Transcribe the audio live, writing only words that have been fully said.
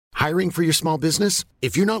Hiring for your small business?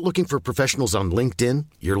 If you're not looking for professionals on LinkedIn,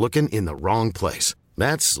 you're looking in the wrong place.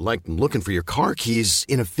 That's like looking for your car keys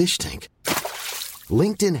in a fish tank.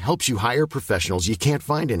 LinkedIn helps you hire professionals you can't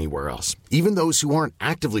find anywhere else, even those who aren't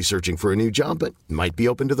actively searching for a new job but might be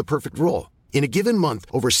open to the perfect role. In a given month,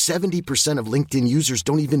 over 70% of LinkedIn users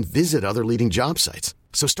don't even visit other leading job sites.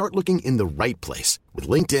 So start looking in the right place. With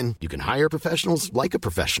LinkedIn, you can hire professionals like a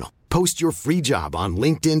professional. Post your free job on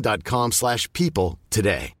linkedin.com/people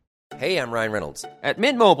today. Hey, I'm Ryan Reynolds. At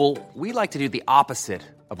Mint Mobile, we like to do the opposite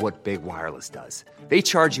of what Big Wireless does. They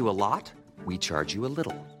charge you a lot, we charge you a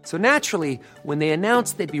little. So naturally, when they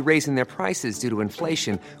announced they'd be raising their prices due to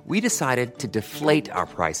inflation, we decided to deflate our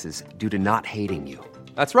prices due to not hating you.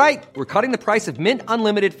 That's right. We're cutting the price of Mint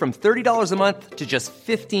Unlimited from $30 a month to just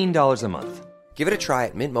 $15 a month. Give it a try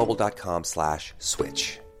at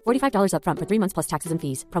mintmobile.com/switch. $45 up front for 3 months plus taxes and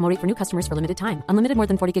fees. Promo rate for new customers for limited time. Unlimited more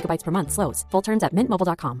than 40 gigabytes per month. Slows full terms at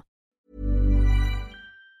mintmobile.com.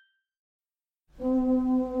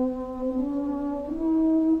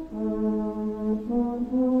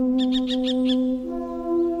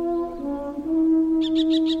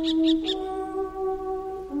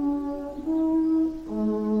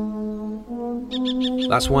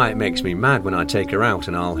 That's why it makes me mad when I take her out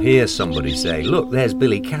and I'll hear somebody say, "Look, there's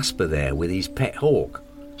Billy Casper there with his pet hawk."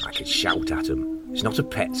 I could shout at them, "It's not a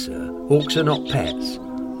pet, sir. Hawks are not pets."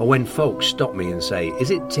 Or when folks stop me and say,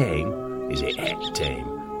 "Is it tame?" "Is it het tame?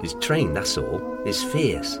 It's trained, that's all. It's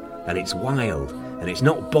fierce, and it's wild, and it's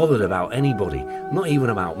not bothered about anybody, not even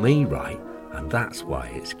about me, right? And that's why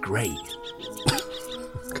it's great."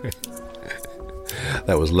 Okay.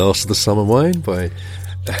 That was Last of the Summer Wine by...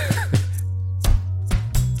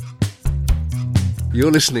 You're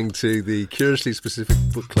listening to the Curiously Specific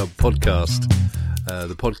Book Club podcast,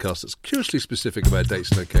 the podcast that's curiously specific about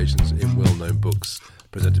dates and locations in well-known books,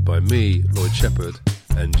 presented by me, Lloyd Shepherd,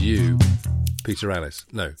 and you, Peter Alice.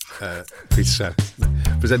 No, Peter Sands. No.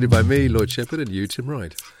 Presented by me, Lloyd Shepherd, and you, Tim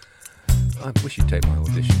Wright. I wish you'd take my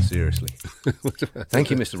audition seriously. Thank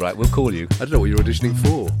you, Mr. Wright. We'll call you. I don't know what you're auditioning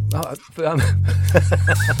for.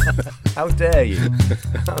 How dare you?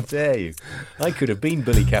 How dare you? I could have been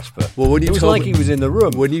Billy Casper. Well, when you it was like he was in the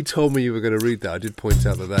room. When you told me you were going to read that, I did point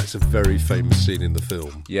out that that's a very famous scene in the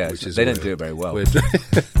film. Yeah, which is they don't do it very well. Where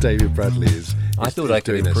David Bradley is. I thought I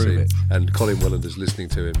could improve it. And Colin Wellander's listening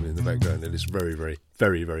to him in the background, and it's very, very,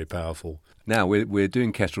 very, very powerful. Now we're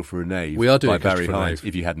doing Kestrel for a Knave. We are doing by Barry Kestrel for a Hyde. Knave.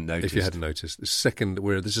 If you hadn't noticed, this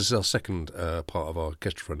is our second part of our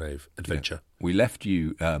Kestrel for a Knave adventure. Yeah. We left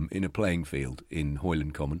you in a playing field in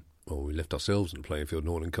Hoyland Common. Well, we left ourselves in a playing field in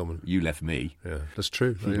Hoyland Common. You left me. Yeah, that's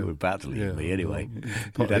true. You were about to leave me anyway.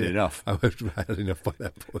 You'd had enough. I had enough by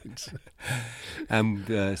that point. In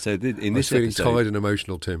this feeling episode, tired and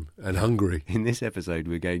emotional, Tim, and hungry. In this episode,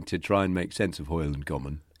 we're going to try and make sense of Hoyland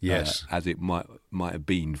Common. Yes. As it might have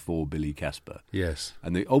been for Billy Casper. Yes.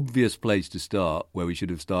 And the obvious place to start, where we should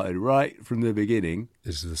have started right from the beginning,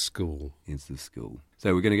 is the school. Is the school.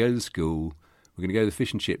 So we're going to go to the school, we're going to go to the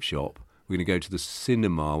fish and chip shop, we're going to go to the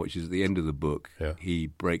cinema, which is at the end of the book. Yeah. He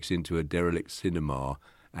breaks into a derelict cinema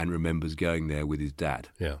and remembers going there with his dad.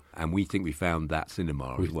 Yeah. And we think we found that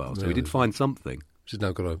cinema as well. So we did find something. Which has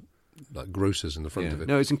now got grocers in the front of it.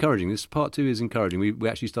 No, it's encouraging. This part 2 is encouraging. We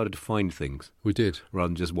actually started to find things. We did. Rather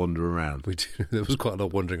than just wander around. We did. There was quite a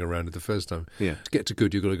lot wandering around it the first time. Yeah. To get to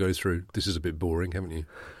good, you've got to go through. This is a bit boring, haven't you?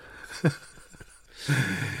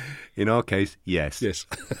 In our case, yes. Yes.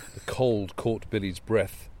 The cold caught Billy's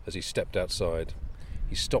breath as he stepped outside.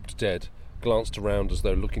 He stopped dead, glanced around as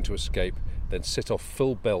though looking to escape, then set off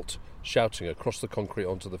full belt, shouting across the concrete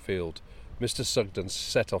onto the field. Mr. Sugden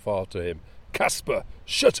set off after him. "Casper,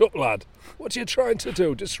 shut up, lad! What are you trying to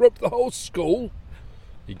do? Disrupt the whole school?"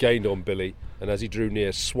 He gained on Billy, and as he drew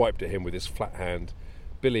near, swiped at him with his flat hand.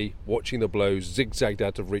 Billy, watching the blows, zigzagged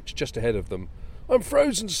out of reach just ahead of them. "I'm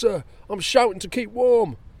frozen, sir. I'm shouting to keep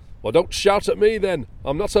warm." "Well, don't shout at me, then.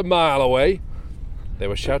 I'm not a mile away." They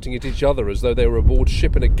were shouting at each other as though they were aboard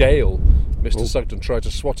ship in a gale. Mr. Sugden tried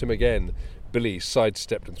to swat him again. Billy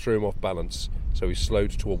sidestepped and threw him off balance, so he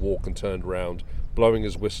slowed to a walk and turned round, blowing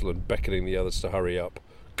his whistle and beckoning the others to hurry up.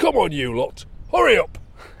 "Come on, you lot! Hurry up!"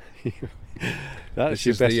 This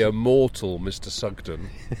is the immortal Mr. Sugden,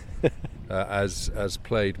 as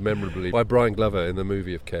played memorably by Brian Glover in the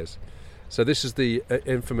movie of Kes. So this is the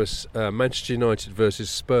infamous Manchester United versus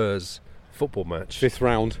Spurs football match. Fifth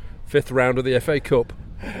round of the FA Cup.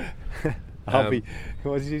 What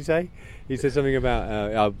did he say? He said something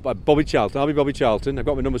about Bobby Charlton. I'll be Bobby Charlton. I've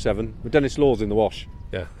got my number 7. But Dennis Law's in the wash.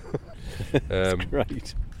 Yeah. That's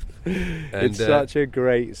great. It's such a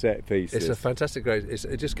great set piece. It's a fantastic,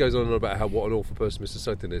 it just goes on and on about what an awful person Mr.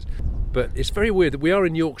 Sugden is. But it's very weird that we are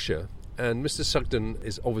in Yorkshire, and Mr. Sugden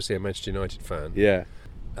is obviously a Manchester United fan. Yeah.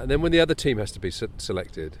 And then when the other team has to be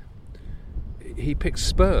selected, he picks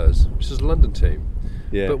Spurs, which is a London team.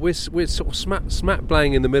 Yeah. But we're sort of smack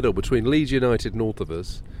bang in the middle between Leeds United north of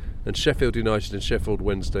us and Sheffield United and Sheffield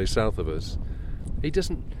Wednesday south of us. He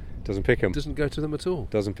doesn't pick them. Doesn't go to them at all.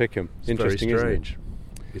 Doesn't pick them. It's Interesting, very strange. isn't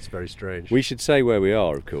it? It's very strange. We should say where we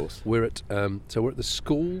are, of course. We're at we're at the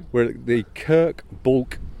school. We're at the Kirk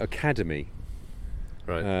Bulk Academy,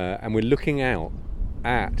 Right. And we're looking out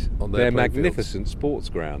at On their their magnificent sports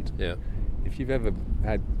ground. Yeah. If you've ever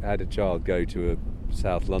had a child go to a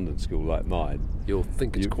South London school like mine, You'll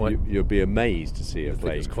think it's you'll be amazed to see a You'll think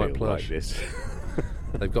playing it's quite field plush. like this.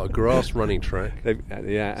 They've got a grass running track.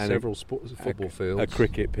 And Several football fields. a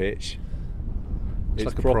cricket pitch. It's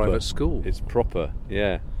like a private school. It's proper,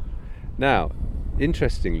 yeah. Now,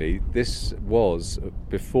 interestingly, this was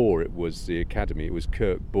before it was the academy. It was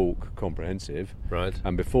Kirk Bulk Comprehensive, Right.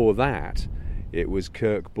 And before that, it was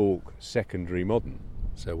Kirk Bulk Secondary Modern.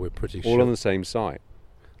 So we're pretty All sure. on the same site.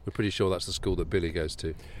 We're pretty sure that's the school that Billy goes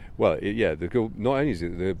to. Well, not only is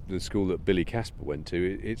it the school that Billy Casper went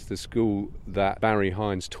to, it's the school that Barry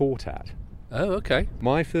Hines taught at. Oh, okay.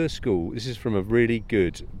 My first school, this is from a really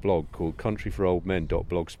good blog called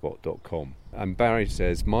countryforoldmen.blogspot.com. And Barry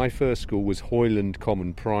says, my first school was Hoyland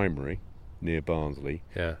Common Primary, near Barnsley.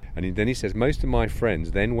 Yeah. And then he says, most of my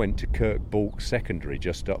friends then went to Kirk Bulk Secondary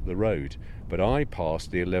just up the road, but I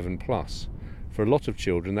passed the 11 plus. For a lot of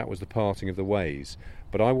children, that was the parting of the ways.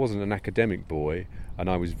 But I wasn't an academic boy, and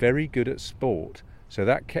I was very good at sport, so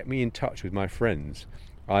that kept me in touch with my friends.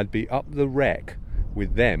 I'd be up the wreck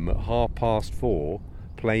with them at 4:30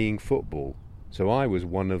 playing football, so I was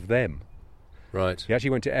one of them. Right. He actually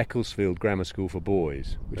went to Ecclesfield Grammar School for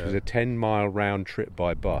Boys, which was a 10-mile round trip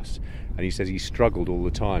by bus, and he says he struggled all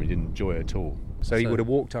the time, he didn't enjoy it at all. So he would have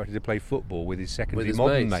walked out to play football with his secondary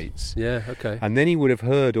modern mates. Yeah, okay. And then he would have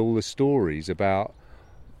heard all the stories about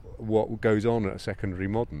what goes on at secondary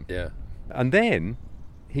modern. Yeah. And then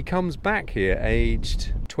he comes back here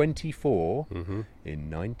aged 24 in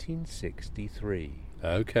 1963.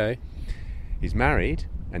 Okay. He's married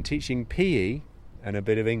and teaching PE and a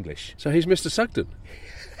bit of English. So he's Mr. Sugden.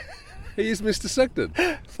 He is Mr. Sugden.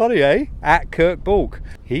 Funny, eh? At Kirk Bulk.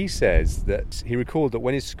 He says that he recalled that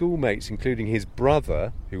when his schoolmates, including his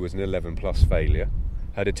brother, who was an 11 plus failure,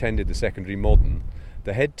 had attended the secondary modern,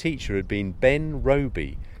 the head teacher had been Ben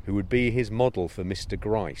Roby, who would be his model for Mr.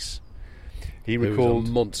 Grice. He recalled... was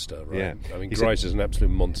a monster, right? Yeah. I mean, He Grice is an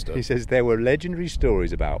absolute monster. He says there were legendary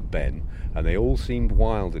stories about Ben, and they all seemed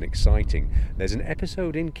wild and exciting. There's an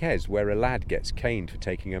episode in Kes where a lad gets caned for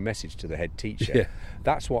taking a message to the head teacher. Yeah.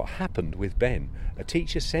 That's what happened with Ben. A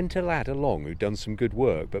teacher sent a lad along who'd done some good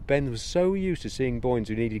work, but Ben was so used to seeing boys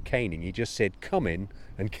who needed caning, he just said, "Come in,"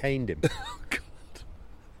 and caned him.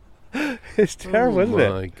 It's terrible, isn't it?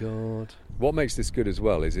 Oh my God. What makes this good as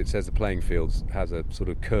well is it says the playing field has a sort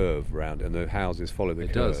of curve round and the houses follow the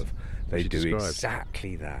It curve. does, They which you do described.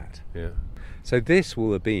 exactly that. Yeah. So this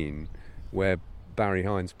will have been where Barry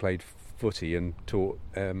Hines played footy and taught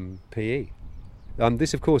PE.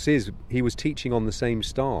 This, of course, he was teaching on the same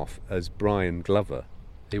staff as Brian Glover.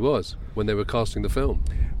 He was, when they were casting the film.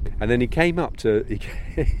 And then he came up and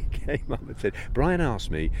said, Brian asked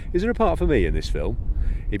me, is there a part for me in this film?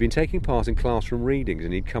 He'd been taking part in classroom readings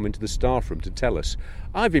and he'd come into the staff room to tell us,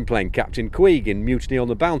 I've been playing Captain Queeg in Mutiny on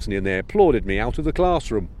the Bounty and they applauded me out of the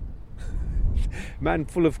classroom. Man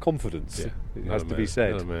full of confidence, it has to be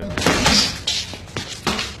said. Oh, man.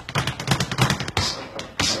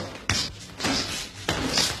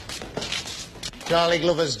 Charlie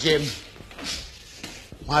Glover's gym.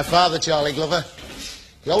 My father, Charlie Glover.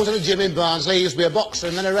 He always had a gym in Barnsley. He used to be a boxer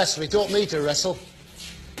and then a wrestler. He taught me to wrestle.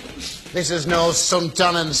 This is no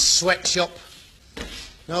suntan and sweatshop.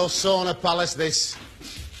 No sauna palace, this.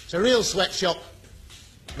 It's a real sweatshop.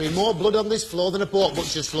 There'll be more blood on this floor than a pork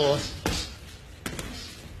butcher's floor.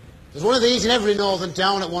 There's one of these in every northern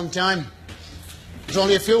town at one time. There's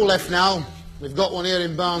only a few left now. We've got one here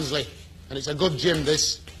in Barnsley. And it's a good gym,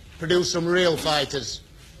 this. Produced some real fighters.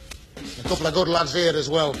 A couple of good lads here as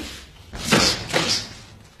well.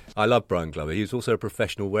 I love Brian Glover. He was also a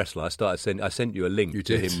professional wrestler. I sent you a link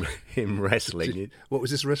to him wrestling. What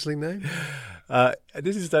was his wrestling name?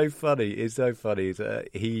 This is so funny. It's so funny.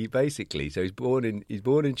 He basically, so he's born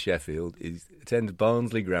in Sheffield. He attended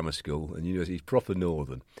Barnsley Grammar School, and he's proper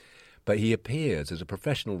northern. But he appears as a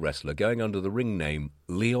professional wrestler going under the ring name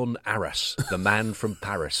Leon Arras, the man from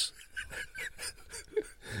Paris.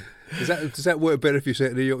 Does that work better if you say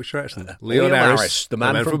it in a Yorkshire accent? Leon Harris, the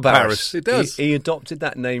man from Paris. It does. He adopted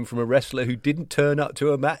that name from a wrestler who didn't turn up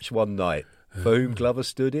to a match one night, for whom Glover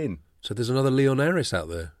stood in. So there's another Leon Harris out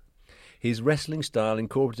there. His wrestling style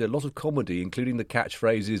incorporated a lot of comedy, including the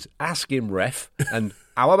catchphrases, "Ask him, ref," and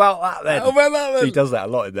 "How about that then?" How about that then? He does that a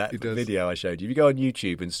lot in that video I showed you. If you go on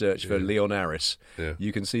YouTube and search for Leon Harris,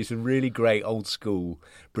 you can see some really great old school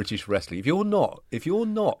British wrestling. If you're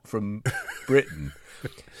not from Britain,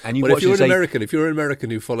 and you watch if you're an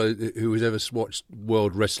American who has ever watched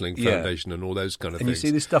World Wrestling Foundation and all those kind of things, and you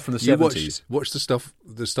see this stuff from the 70s, watch the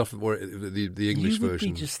stuff where the English version. You would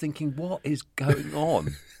be just thinking, what is going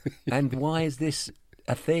on, and why is this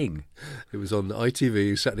a thing? It was on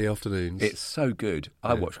ITV Saturday afternoons. It's so good.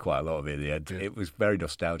 I watched quite a lot of it in the end. It was very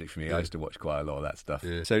nostalgic for me. Yeah. I used to watch quite a lot of that stuff.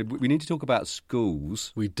 Yeah. So we need to talk about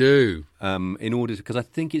schools. We do. In order because I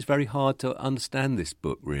think it's very hard to understand this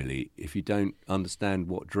book, really, if you don't understand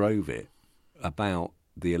what drove it about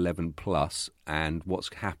the 11 plus and what's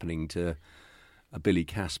happening to Billy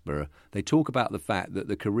Casper. They talk about the fact that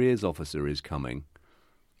the careers officer is coming.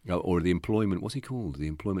 Or the employment, what's he called? The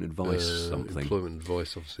employment advice something. Employment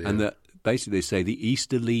advice officer. And that basically they say the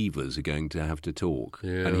Easter leavers are going to have to talk.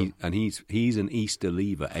 Yeah. And he's an Easter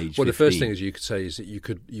leaver, age 15. Well, the first thing is you could say is that you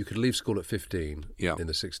could leave school at 15 in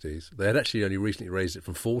the 60s. They had actually only recently raised it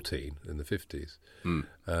from 14 in the 50s.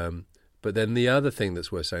 But then the other thing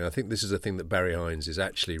that's worth saying, I think this is a thing that Barry Hines is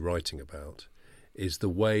actually writing about, is the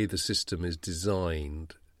way the system is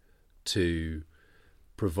designed to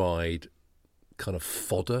provide kind of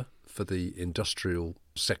fodder for the industrial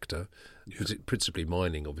sector, principally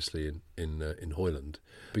mining, obviously, in Hoyland.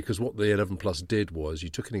 Because what the 11 plus did was you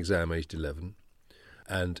took an exam aged 11,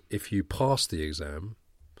 and if you passed the exam,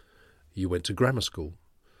 you went to grammar school,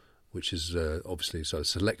 which is obviously a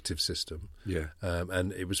selective system. Yeah.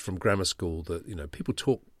 And it was from grammar school that, people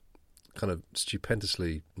talk kind of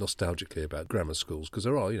stupendously nostalgically about grammar schools, because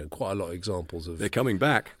there are quite a lot of examples of they're coming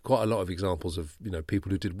back. Quite a lot of examples of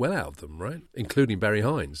people who did well out of them, right? Including Barry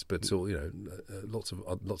Hines, but lots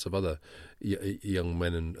of other young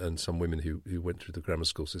men and some women who went through the grammar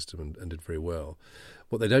school system and did very well.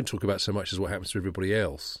 What they don't talk about so much is what happens to everybody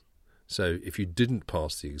else. So if you didn't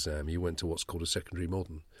pass the exam, you went to what's called a secondary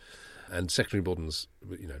modern, and secondary moderns,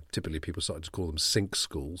 typically people started to call them sink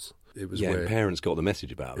schools. It was where parents got the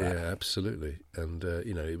message about that. Yeah, absolutely. And,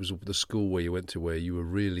 it was the school where you went to where you were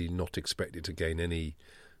really not expected to gain any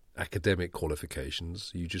academic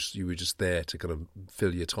qualifications. You were just there to kind of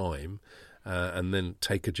fill your time and then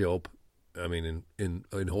take a job, in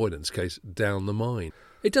Hoyland's case, down the mine.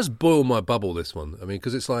 It does boil my bubble, this one.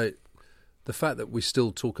 Because it's like the fact that we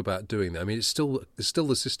still talk about doing that. It's still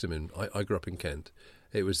the system I grew up in Kent.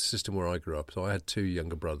 It was the system where I grew up. So I had two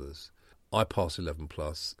younger brothers. I passed 11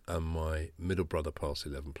 plus, and my middle brother passed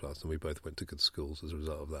 11 plus, and we both went to good schools as a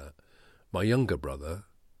result of that. My younger brother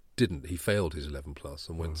didn't. He failed his 11 plus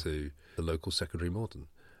and went to the local secondary modern,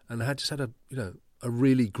 and had a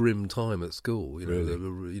really grim time at school. Really? There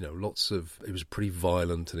were, lots of. It was pretty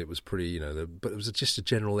violent, and it was pretty, but it was just a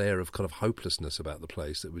general air of kind of hopelessness about the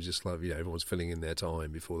place that was just like, everyone's filling in their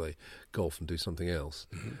time before they go off and do something else.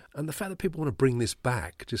 Mm-hmm. And the fact that people want to bring this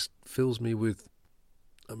back just fills me with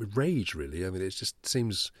rage, really. It just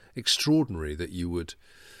seems extraordinary that you would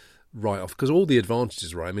write off, because all the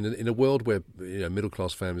advantages, right? In a world where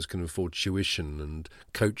middle-class families can afford tuition and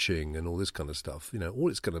coaching and all this kind of stuff, all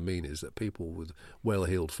it's going to mean is that people with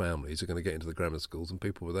well-heeled families are going to get into the grammar schools, and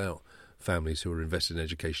people without families who are invested in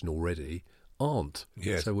education already aren't.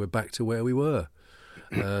 Yes. So we're back to where we were.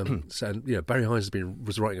 Barry Hines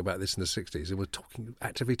was writing about this in the 60s, and we're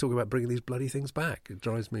actively talking about bringing these bloody things back. It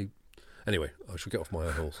drives me. Anyway, I shall get off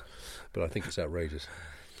my horse, but I think it's outrageous.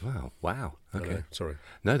 Wow. Okay. Sorry.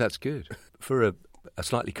 No, that's good. For a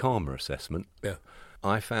slightly calmer assessment, yeah,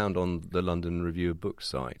 I found on the London Review of Books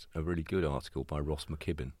site a really good article by Ross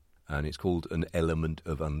McKibben, and it's called An Element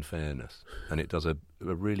of Unfairness, and it does a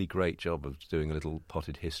really great job of doing a little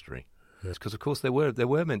potted history. Because, of course, there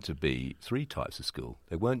were meant to be three types of school.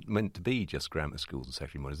 They weren't meant to be just grammar schools and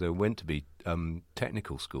secondary models. They were meant to be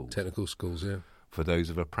technical schools. Technical schools, yeah. For those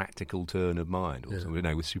of a practical turn of mind, or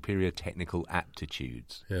something, with superior technical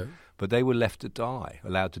aptitudes. Yeah. But they were allowed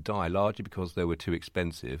to die, largely because they were too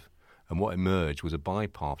expensive, and what emerged was a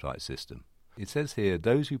bipartite system. It says here,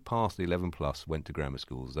 those who passed the 11 plus went to grammar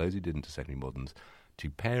schools, those who didn't to secondary moderns, to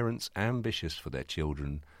parents ambitious for their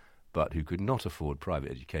children, but who could not afford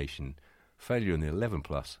private education. Failure in the 11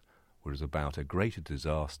 plus was about a greater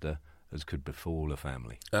disaster as could befall a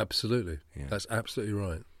family. Absolutely. Yeah. That's absolutely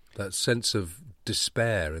right. That sense of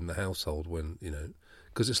despair in the household when,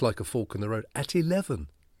 because it's like a fork in the road at 11.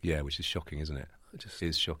 Yeah, which is shocking, isn't it?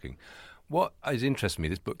 is shocking. What is interesting me,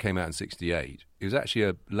 this book came out in 1968. It was actually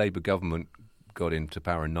a Labour government got into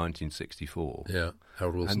power in 1964. Yeah,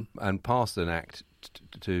 Harold Wilson. And passed an act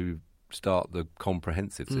to start the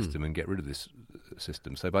comprehensive system and get rid of this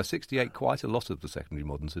system. So by 1968, quite a lot of the secondary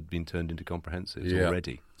moderns had been turned into comprehensives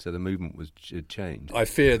already. So the movement had changed. I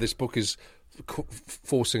fear this book is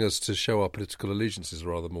forcing us to show our political allegiances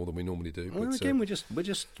rather more than we normally do. Well, again, we're just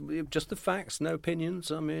the facts, no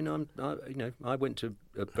opinions. I mean, I went to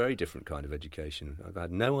a very different kind of education. I've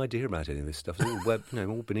had no idea about any of this stuff. It's all,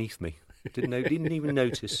 all beneath me. Didn't even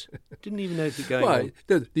notice. Didn't even know it going on.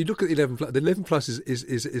 No, you look at the 11 plus. The 11 plus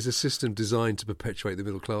is a system designed to perpetuate the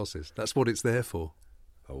middle classes. That's what it's there for.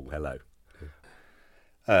 Oh, hello.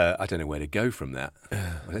 I don't know where to go from that.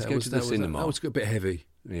 Let's go to the cinema. That was a bit heavy.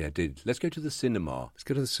 Yeah, it did. Let's go to the cinema. Let's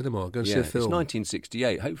go to the cinema. Go and see a film. It's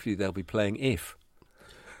 1968. Hopefully they'll be playing If.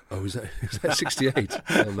 Oh, is that 68?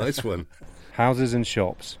 Oh, nice one. Houses and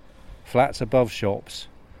shops. Flats above shops.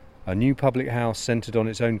 A new public house centred on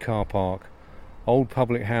its own car park. Old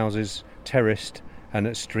public houses terraced and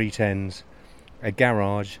at street ends. A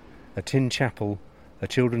garage. A tin chapel. A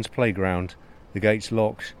children's playground. The gates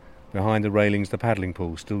locked. Behind the railings the paddling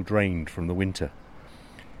pool still drained from the winter.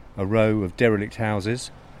 A row of derelict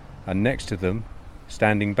houses, and next to them,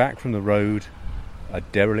 standing back from the road, a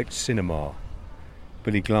derelict cinema.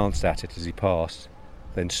 Billy glanced at it as he passed,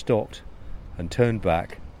 then stopped and turned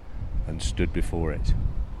back and stood before it.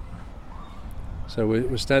 So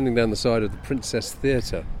we're standing down the side of the Princess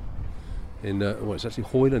Theatre in, it's actually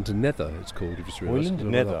Hoyland Nether, it's called, if you just realised.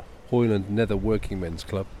 Hoyland Nether? Hoyland Nether Working Men's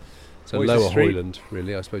Club. So it's Lower Hoyland,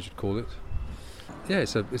 really, I suppose you'd call it. Yeah,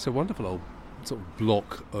 it's a wonderful old sort of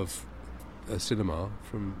block of a cinema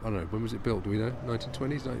from, I don't know, when was it built, do we know?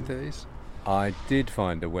 1920s, 1930s? I did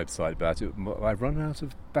find a website about it. I've run out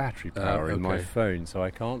of battery power in my phone, so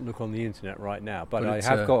I can't look on the internet right now. But I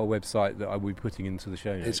have got a website that I will be putting into the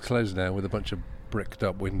show notes. It's closed now with a bunch of bricked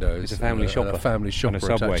up windows. It's a family shopper. And a family shopper and a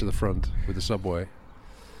subway attached to the front with a subway.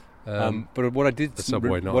 But what I did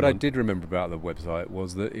I did remember about the website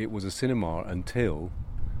was that it was a cinema until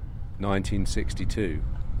 1962.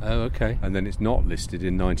 Oh, okay. And then it's not listed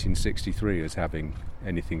in 1963 as having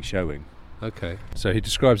anything showing. Okay. So he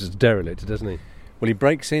describes it as derelict, doesn't he? Well, he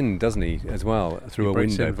breaks in, doesn't he, as well, through a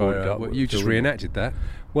window. Well, you just reenacted that.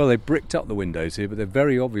 Well, they bricked up the windows here, but they're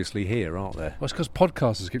very obviously here, aren't they? Well, it's because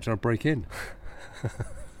podcasters keep trying to break in.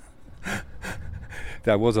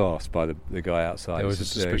 That was asked by the guy outside. There was a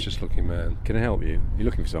suspicious-looking man. Can I help you? You're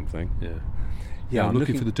looking for something? Yeah. Yeah, I'm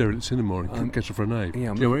looking for the derelict cinema in Kestrel for a Knave.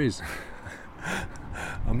 Yeah, do you know where it is?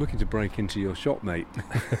 I'm looking to break into your shop, mate.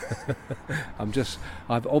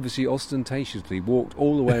 I've obviously ostentatiously walked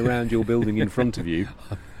all the way around your building in front of you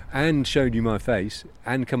and showed you my face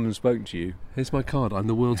and come and spoken to you. Here's my card. I'm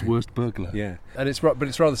the world's worst burglar. Yeah. And it's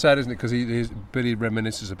rather sad, isn't it? Because Billy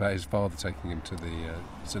reminisces about his father taking him to the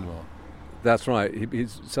cinema. That's right.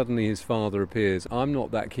 Suddenly his father appears. I'm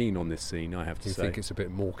not that keen on this scene, I have to say. You think it's a bit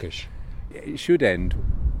mawkish? It should end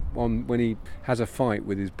when he has a fight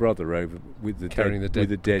with his brother over with the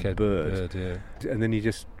dead bird, and then he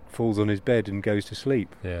just falls on his bed and goes to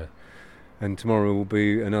sleep. Yeah. And tomorrow will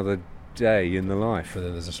be another day in the life. But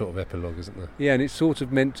then there's a sort of epilogue, isn't there? Yeah, and it's sort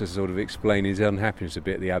of meant to sort of explain his unhappiness a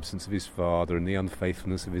bit, the absence of his father and the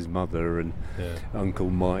unfaithfulness of his mother and Uncle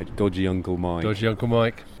Mike, dodgy Uncle Mike. Dodgy Uncle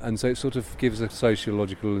Mike. And so it sort of gives a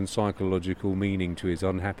sociological and psychological meaning to his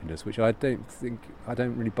unhappiness, which I don't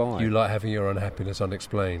really buy. You like having your unhappiness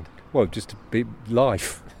unexplained? Well, just to be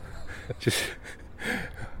life.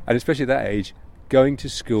 And especially at that age, going to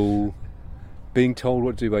school, being told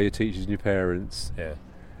what to do by your teachers and your parents. Yeah.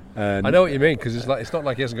 I know what you mean, because it's not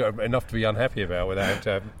like he hasn't got enough to be unhappy about without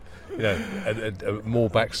a more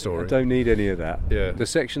backstory. I don't need any of that. Yeah. The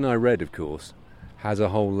section I read, of course, has a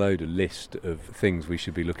whole load of list of things we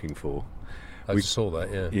should be looking for. I saw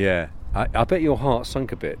that, yeah. Yeah. I bet your heart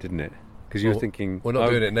sunk a bit, didn't it? Because you're thinking... We're not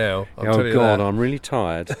doing it now. Oh, God, I'm really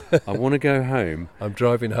tired. I want to go home. I'm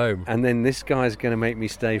driving home. And then this guy's going to make me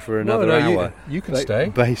stay for another hour. You can stay.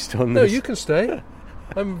 Based on this. No, you can stay.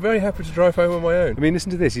 I'm very happy to drive home on my own. I mean,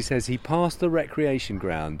 listen to this. He says he passed the recreation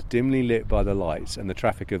ground, dimly lit by the lights and the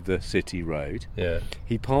traffic of the city road. Yeah.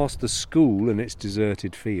 He passed the school and its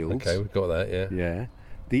deserted fields. Okay, we've got that, yeah. Yeah.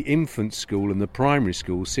 The infant school and the primary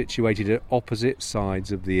school situated at opposite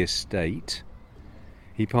sides of the estate.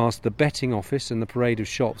 He passed the betting office and the parade of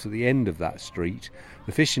shops at the end of that street,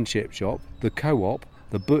 the fish and chip shop, the co-op,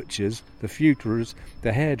 the butchers, the fruiterers,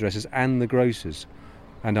 the hairdressers and the grocers,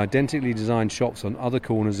 and identically designed shops on other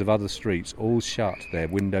corners of other streets, all shut, their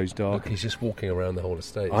windows dark. Look, he's just walking around the whole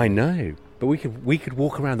estate. I know, but we could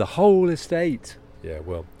walk around the whole estate. Yeah,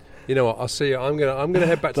 well, You know what? I'll see you. I'm gonna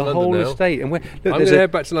head back to The London whole now. estate. And I'm going to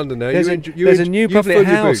head back to London now. There's a new public fill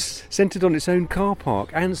your house boots. centred on its own car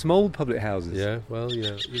park and some old public houses. Yeah, well,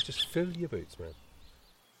 you just fill your boots, man.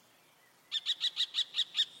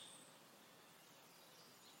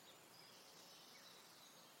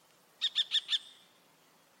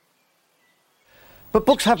 But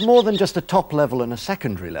books have more than just a top level and a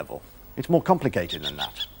secondary level. It's more complicated than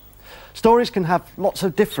that. Stories can have lots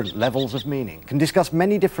of different levels of meaning, can discuss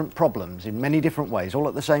many different problems in many different ways, all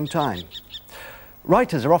at the same time.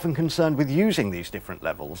 Writers are often concerned with using these different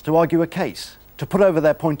levels to argue a case, to put over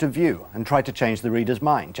their point of view and try to change the reader's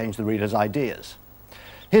mind, change the reader's ideas.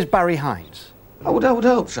 Here's Barry Hines. I would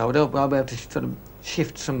hope so. I would hope I'll be able to sort of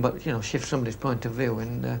shift somebody's point of view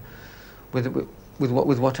and with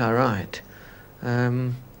what I write.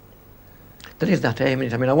 There is that aim in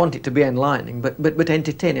it. I mean, I want it to be enlightening, but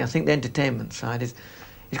entertaining. I think the entertainment side it's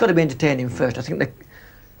got to be entertaining first. I think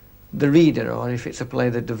the reader, or if it's a play,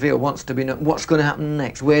 the viewer wants to be know what's going to happen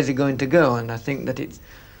next, where's he going to go, and I think that it's.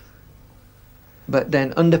 But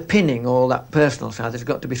then underpinning all that personal side, there's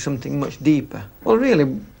got to be something much deeper. Well,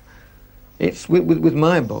 really, it's with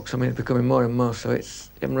my books. I mean, it's becoming more and more so.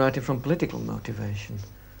 I'm writing from political motivation.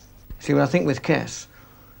 See, what I think with Kess,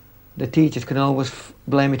 the teachers can always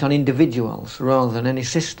blame it on individuals rather than any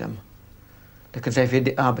system. They can say,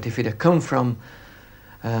 but if he'd have come from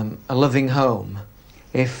a loving home,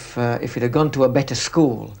 if he'd have gone to a better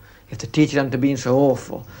school, if the teacher hadn't been so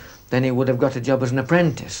awful, then he would have got a job as an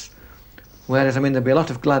apprentice. Whereas, I mean, there'd be a lot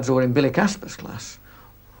of lads who are in Billy Casper's class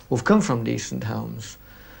who've come from decent homes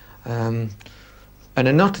and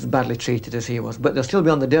are not as badly treated as he was, but they'll still be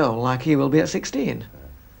on the dole like he will be at 16.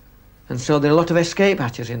 And so there are a lot of escape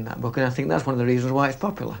hatches in that book, and I think that's one of the reasons why it's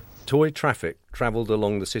popular. Toy traffic travelled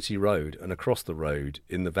along the city road, and across the road,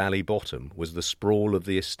 in the valley bottom, was the sprawl of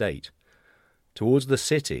the estate. Towards the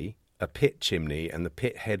city, a pit chimney and the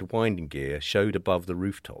pit head winding gear showed above the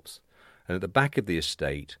rooftops, and at the back of the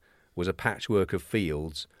estate was a patchwork of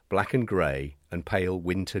fields, black and grey and pale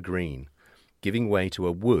winter green, giving way to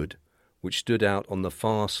a wood which stood out on the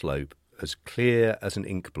far slope as clear as an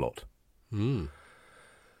ink blot.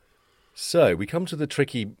 So we come to the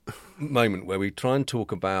tricky moment where we try and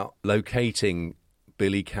talk about locating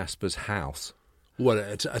Billy Casper's house. Well,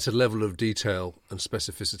 at a level of detail and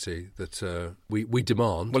specificity that we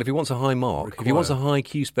demand. Well, if he wants a high mark, if he wants a high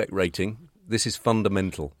Q-spec rating, this is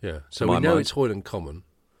fundamental. Yeah. So we know it's Hoyland Common.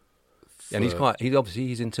 And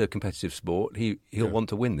he's into competitive sport. He'll want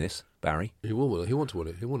to win this, Barry. He will. He'll want to win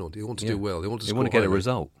it. He'll want to do well. He'll want to get a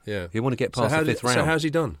result. Yeah. He'll want to get past the fifth round. So how's he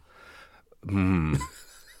done?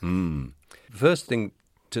 The first thing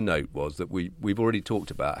to note was that we've already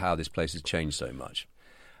talked about how this place has changed so much.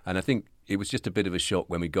 And I think it was just a bit of a shock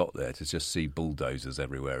when we got there to just see bulldozers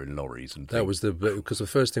everywhere in lorries and things. That was because the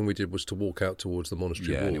first thing we did was to walk out towards the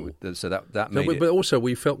monastery wall. So that made it. But also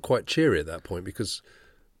we felt quite cheery at that point because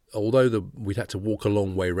although we'd had to walk a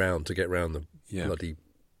long way round to get round the bloody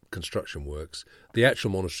construction works, the actual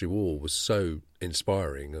monastery wall was so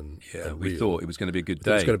inspiring and we thought it was going to be a good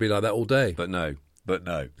day. It was going to be like that all day. But no.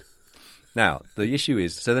 Now, the issue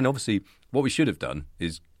is, so then obviously what we should have done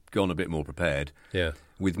is gone a bit more prepared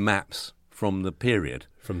with maps from the period.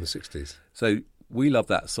 From the 60s. So we love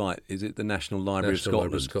that site. Is it the National Library of Scotland?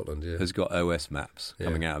 Library of Scotland, yeah. Has got OS maps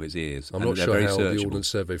coming out of its ears. I'm not sure how the Ordnance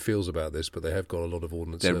Survey feels about this, but they have got a lot of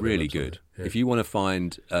Ordnance Survey. They're really good. Yeah. If you want to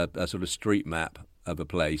find a sort of street map of a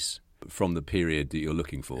place from the period that you're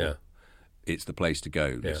looking for, it's the place to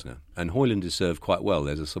go, listener. And Hoyland is served quite well.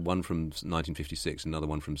 There's one from 1956, another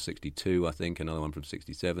one from 62, I think, another one from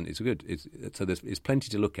 67. It's good. So there's plenty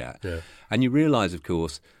to look at. Yeah. And you realise, of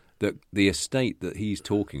course, that the estate that he's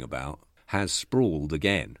talking about has sprawled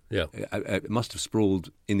again. Yeah. It must have sprawled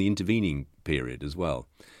in the intervening period as well.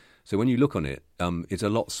 So when you look on it, it's a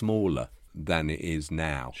lot smaller than it is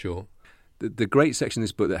now. Sure. The great section of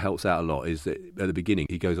this book that helps out a lot is that at the beginning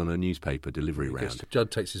he goes on a newspaper delivery round. Judd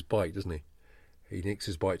takes his bike, doesn't he? He nicks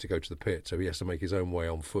his bike to go to the pit, so he has to make his own way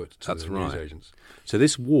on foot to the newsagents. So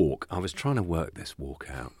this walk, I was trying to work this walk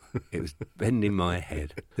out. It was bending my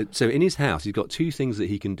head. So in his house, he's got two things that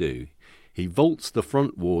he can do. He vaults the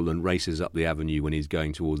front wall and races up the avenue when he's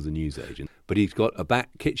going towards the newsagent. But he's got a back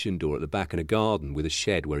kitchen door at the back and a garden with a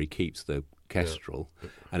shed where he keeps the Kestrel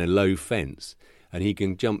and a low fence. And he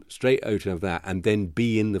can jump straight out of that and then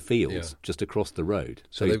be in the fields just across the road.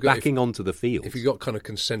 So he's backing onto the fields. If you've got kind of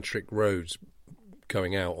concentric roads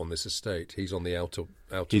going out on this estate, he's on the outer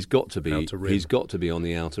He's got to be. Outer rim. He's got to be on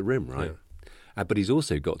the outer rim, right? Yeah. But he's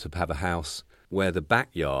also got to have a house where the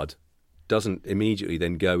backyard doesn't immediately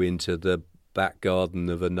then go into the back garden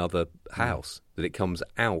of another house, that it comes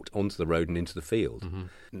out onto the road and into the field. Mm-hmm.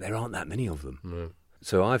 And there aren't that many of them. No.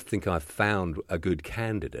 So I think I've found a good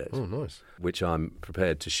candidate. Oh, nice. Which I'm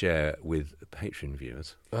prepared to share with Patreon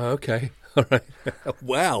viewers. Oh, okay. All right.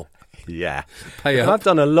 Wow. Yeah. Pay up. I've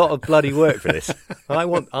done a lot of bloody work for this. I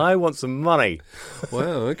want some money.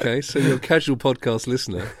 Wow, okay. So you're a casual podcast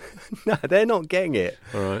listener. No, they're not getting it.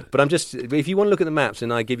 All right. But if you want to look at the maps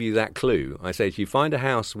and I give you that clue, I say if you find a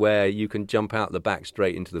house where you can jump out the back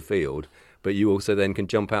straight into the field, but you also then can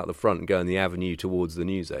jump out the front and go in the avenue towards the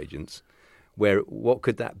newsagents, what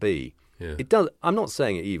could that be? Yeah. It does. I'm not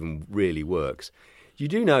saying it even really works. You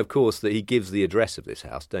do know, of course, that he gives the address of this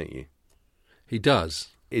house, don't you? He does.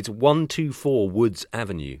 It's 124 Woods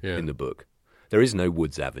Avenue Yeah. in the book. There is no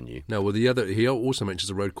Woods Avenue. No, well, he also mentions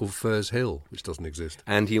a road called Furze Hill, which doesn't exist.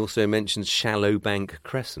 And he also mentions Shallow Bank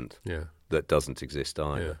Crescent. Yeah. That doesn't exist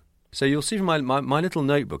either. Yeah. So you'll see from my little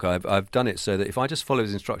notebook, I've done it so that if I just follow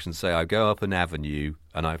his instructions, say I go up an avenue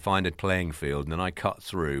and I find a playing field and then I cut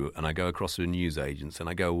through and I go across to a newsagents and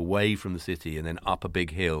I go away from the city and then up a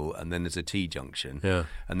big hill and then there's a T-junction. Yeah.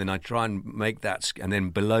 And then I try and make that, and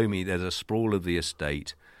then below me there's a sprawl of the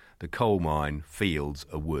estate, the coal mine, fields,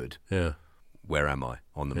 a wood. Yeah. Where am I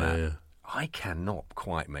on the map? Yeah. I cannot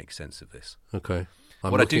quite make sense of this. Okay.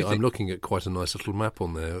 I'm looking at quite a nice little map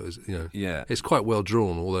on there. Yeah. It's quite well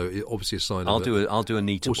drawn, although obviously a sign. I'll do a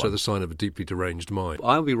neater also one. the sign of a deeply deranged mind.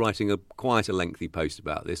 I'll be writing quite a lengthy post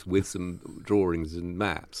about this with some drawings and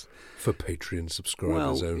maps. For Patreon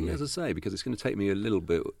subscribers only. As I say, because it's going to take me a little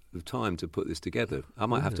bit of time to put this together. I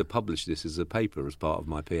might have to publish this as a paper as part of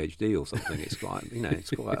my PhD or something. It's quite, it's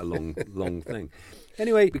quite a long thing.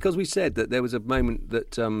 Anyway, because we said that there was a moment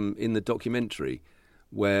that in the documentary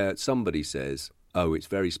where somebody says, "Oh, it's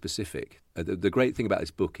very specific." The great thing about this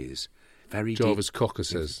book is very Jarvis Cocker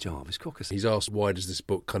says. Jarvis Cocker says. He's asked, why does this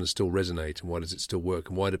book kind of still resonate and why does it still work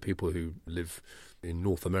and why do people who live in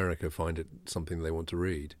North America find it something they want to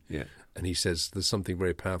read? Yeah. And he says there's something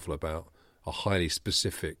very powerful about a highly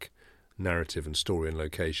specific narrative and story and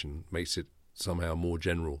location makes it somehow more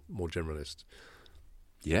generalist.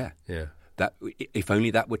 Yeah. Yeah. That if only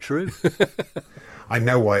that were true. I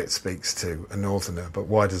know why it speaks to a northerner, but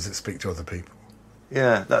why does it speak to other people?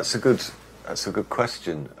 Yeah, that's a good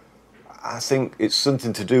question. I think it's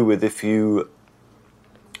something to do with if you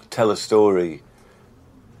tell a story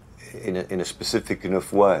in a specific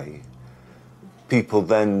enough way, people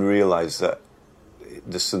then realise that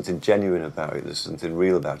there's something genuine about it, there's something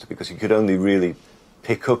real about it, because you could only really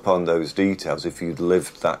pick up on those details if you'd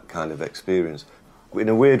lived that kind of experience. In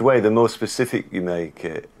a weird way, the more specific you make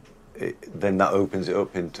it, then that opens it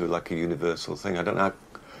up into like a universal thing. I don't know.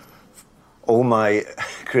 All my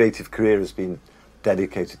creative career has been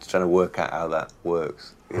dedicated to trying to work out how that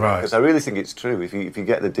works. Right. Because I really think it's true. If you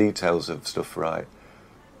get the details of stuff right,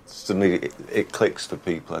 suddenly it clicks for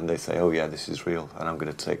people and they say, "Oh yeah, this is real," and I'm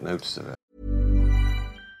going to take notice of it.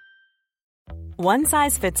 One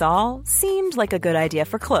size fits all seemed like a good idea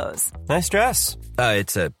for clothes. Nice dress.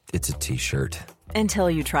 It's a t-shirt. Until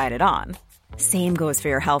you tried it on. Same goes for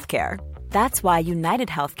your healthcare. That's why United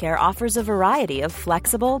Healthcare offers a variety of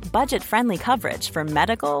flexible, budget-friendly coverage for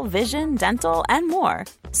medical, vision, dental, and more.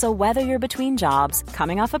 So whether you're between jobs,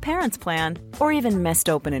 coming off a parent's plan, or even missed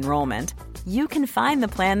open enrollment, you can find the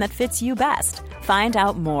plan that fits you best. Find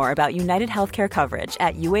out more about United Healthcare coverage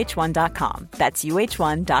at uh1.com. That's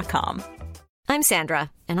uh1.com. I'm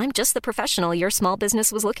Sandra, and I'm just the professional your small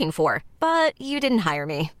business was looking for. But you didn't hire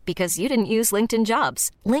me because you didn't use LinkedIn Jobs.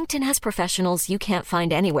 LinkedIn has professionals you can't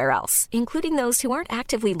find anywhere else, including those who aren't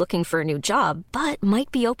actively looking for a new job, but might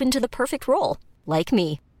be open to the perfect role, like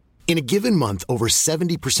me. In a given month, over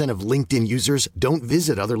 70% of LinkedIn users don't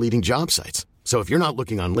visit other leading job sites. So if you're not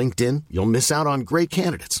looking on LinkedIn, you'll miss out on great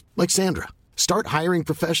candidates like Sandra. Start hiring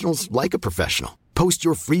professionals like a professional. Post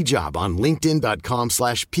your free job on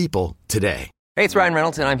linkedin.com/people today. Hey, it's Ryan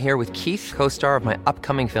Reynolds, and I'm here with Keith, co-star of my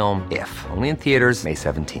upcoming film, If, only in theaters May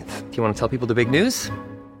 17th. Do you want to tell people the big news?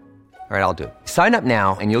 All right, I'll do it. Sign up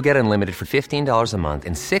now and you'll get unlimited for $15 a month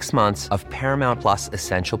and 6 months of Paramount Plus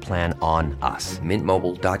Essential Plan on us.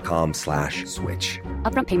 MintMobile.com/switch.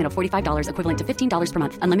 Upfront payment of $45 equivalent to $15 per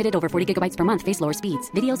month. Unlimited over 40 gigabytes per month. Face lower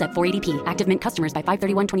speeds. Videos at 480p. Active Mint customers by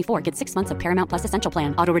 531.24 get 6 months of Paramount Plus Essential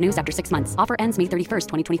Plan. Auto renews after 6 months. Offer ends May 31st,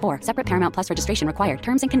 2024. Separate Paramount Plus registration required.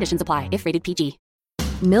 Terms and conditions apply if rated PG.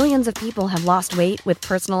 Millions of people have lost weight with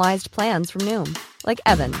personalized plans from Noom. Like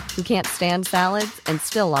Evan, who can't stand salads and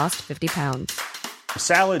still lost 50 pounds.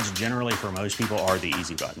 Salads generally for most people are the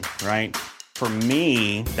easy button, right? For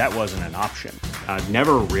me, that wasn't an option. I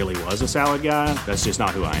never really was a salad guy. That's just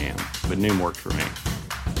not who I am. But Noom worked for me.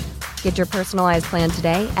 Get your personalized plan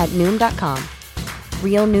today at Noom.com.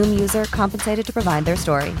 Real Noom user compensated to provide their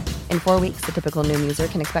story. In 4 weeks, the typical Noom user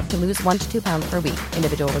can expect to lose 1 to 2 pounds per week.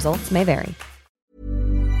 Individual results may vary.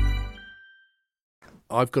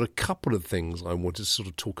 I've got a couple of things I wanted to sort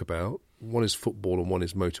of talk about. One is football and one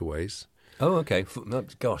is motorways. Oh, okay.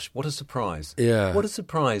 Gosh, what a surprise. Yeah. What a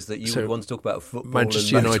surprise that you would want to talk about football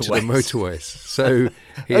Manchester and United motorways. and motorways. So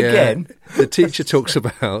Again? the teacher talks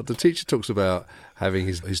about having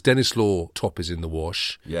his Dennis Law top is in the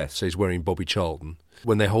wash. Yes. So he's wearing Bobby Charlton.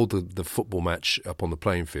 When they hold the football match up on the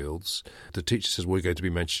playing fields, the teacher says, we're going to be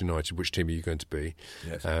Manchester United. Which team are you going to be?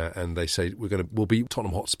 Yes. And they say, we'll be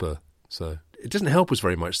Tottenham Hotspur. So it doesn't help us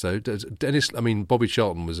very much, though. Bobby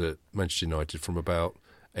Charlton was at Manchester United from about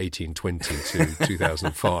 1820 to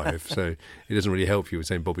 2005, so it doesn't really help you with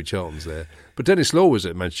saying Bobby Charlton's there. But Dennis Law was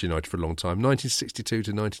at Manchester United for a long time, 1962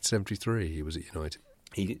 to 1973 he was at United.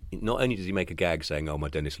 He not only does he make a gag saying, my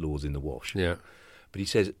Dennis Law's in the wash, yeah, but he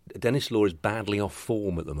says Dennis Law is badly off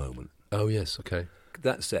form at the moment. Oh, yes, okay.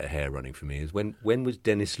 That set hair running for me is when was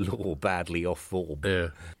Dennis Law badly off form? Yeah.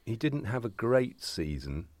 He didn't have a great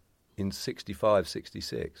season in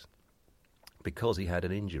 65-66 because he had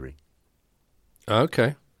an injury.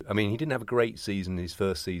 Okay. I mean, he didn't have a great season in his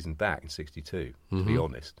first season back in 62, to be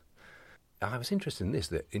honest. I was interested in this,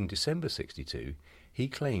 that in December 62, he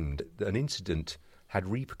claimed that an incident had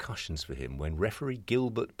repercussions for him when referee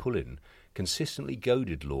Gilbert Pullin consistently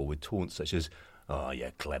goaded Law with taunts such as, "Oh,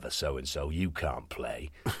 you're clever so-and-so, you can't play."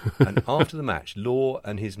 And after the match, Law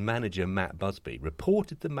and his manager, Matt Busby,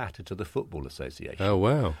 reported the matter to the Football Association. Oh,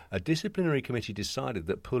 wow. A disciplinary committee decided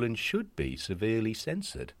that Pullin should be severely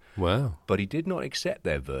censored. Wow. But he did not accept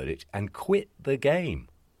their verdict and quit the game.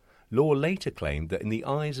 Law later claimed that in the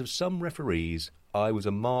eyes of some referees, I was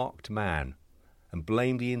a marked man, and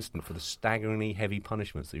blamed the incident for the staggeringly heavy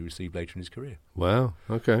punishments that he received later in his career. Wow,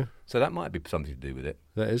 okay. So that might be something to do with it.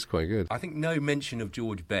 That is quite good. I think no mention of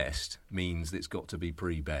George Best means that it's got to be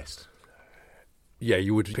pre-Best. Yeah,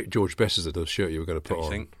 you would pick George Best as the shirt you were going to put on.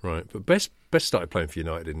 Think? Right, but Best started playing for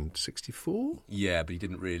United in 64? Yeah, but he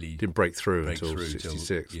didn't break through until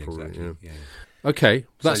 66, yeah, probably. Exactly. Yeah. Yeah. Okay,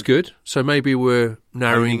 that's good. So maybe we're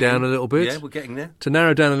narrowing down a little bit. Yeah, we're getting there. To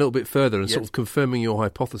narrow down a little bit further and sort of confirming your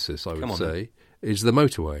hypothesis, I would say, then. is the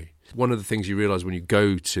motorway. One of the things you realise when you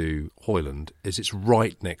go to Hoyland is it's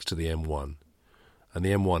right next to the M1. And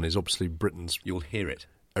the M1 is obviously Britain's... You'll hear it.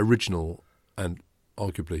 ...original and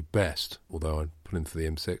arguably best, although I'm putting for the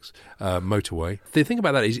M6, motorway. The thing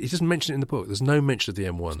about that is it doesn't mention it in the book. There's no mention of the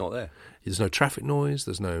M1. It's not there. There's no traffic noise.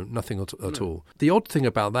 There's nothing at all. The odd thing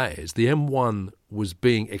about that is the M1 was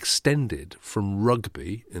being extended from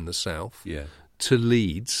Rugby in the south to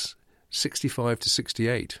Leeds, 65 to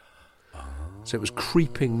 68. So it was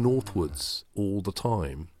creeping northwards all the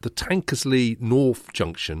time. The Tankersley North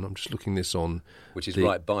Junction, I'm just looking this on... Which is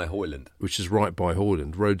right by Hoyland. Which is right by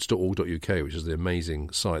Hoyland, roads.org.uk, which is the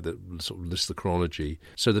amazing site that sort of lists the chronology.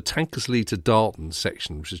 So the Tankersley to Darton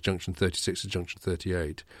section, which is junction 36 to junction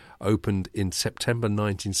 38, opened in September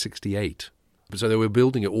 1968. So they were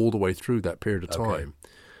building it all the way through that period of time.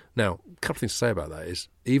 Now, a couple of things to say about that is,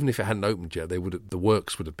 even if it hadn't opened yet, the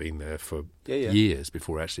works would have been there for years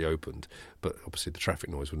before it actually opened. But obviously the traffic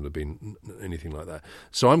noise wouldn't have been anything like that.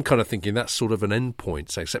 So I'm kind of thinking that's sort of an end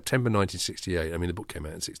point, say September 1968. I mean, the book came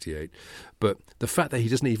out in 68. But the fact that he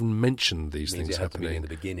doesn't even mention these things happening in the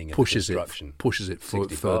beginning pushes it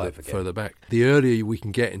further back. The earlier we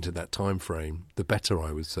can get into that time frame, the better,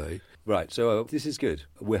 I would say. Right, so this is good.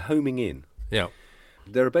 We're homing in. Yeah.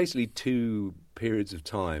 There are basically two periods of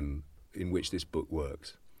time in which this book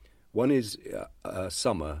works. One is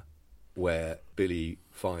summer, where Billy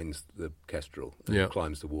finds the Kestrel and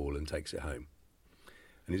climbs the wall and takes it home.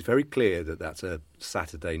 And it's very clear that that's a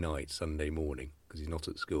Saturday night, Sunday morning, because he's not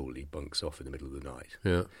at school. He bunks off in the middle of the night.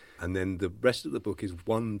 Yeah. And then the rest of the book is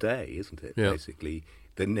one day, isn't it? Yeah. Basically,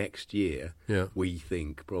 the next year, we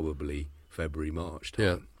think probably February, March time.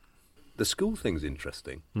 Yeah. The school thing's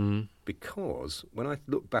interesting because when I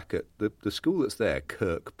look back at the school that's there,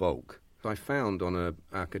 Kirk Bulk, I found on an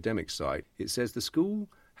academic site, it says the school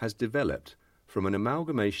has developed from an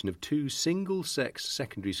amalgamation of two single-sex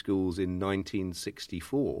secondary schools in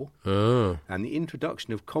 1964 and the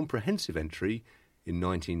introduction of comprehensive entry in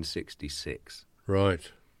 1966.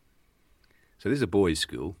 Right. So this is a boys'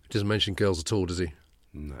 school. He doesn't mention girls at all, does he?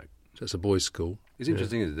 No. So it's a boys' school. It's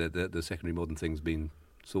interesting, isn't it, that the secondary modern thing's been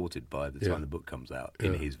sorted by the time the book comes out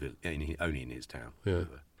in his only in his town. Yeah.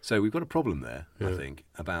 So we've got a problem there, I think,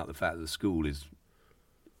 about the fact that the school is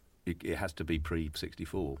it has to be pre-64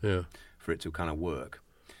 for it to kind of work.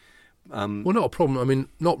 Well, not a problem. I mean,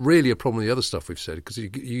 not really a problem with the other stuff we've said, because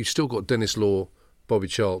you still got Dennis Law, Bobby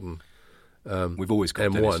Charlton, We've always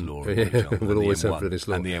got Dennis Law. We'll always have Dennis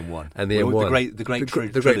Law. And the M1. And the M1. The great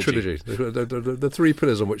trilogy. The three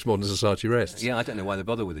pillars on which modern society rests. Yeah, I don't know why they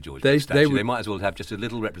bother with the George Bush statue. They might as well have just a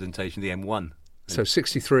little representation of the M1. So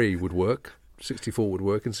 63 would work, 64 would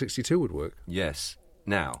work, and 62 would work. Yes.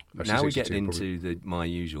 Now we get into my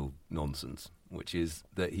usual nonsense, which is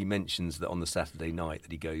that he mentions that on the Saturday night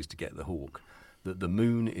that he goes to get the Hawk, that the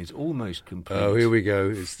moon is almost complete. Oh, here we go.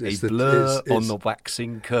 It's a blur on the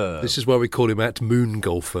waxing curve. This is why we call him at Moon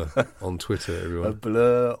Golfer on Twitter, everyone. A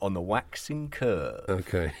blur on the waxing curve.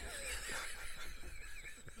 Okay.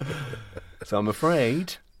 So I'm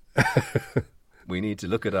afraid we need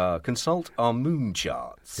to consult our moon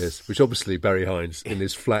charts. Yes, which obviously Barry Hines in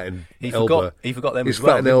his flattened he Elba. He forgot them his as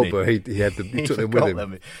well. His flattened Elba. He had them. He took them with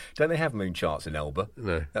him. Don't they have moon charts in Elba?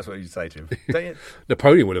 No, that's what you say to him. Don't you?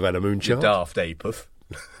 Napoleon would have had a moon chart. You daft aputh.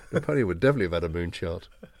 Napoleon would definitely have had a moon chart.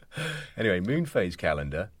 Anyway, moon phase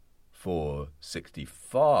calendar for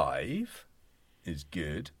 65 is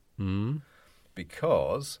good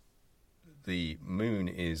because the moon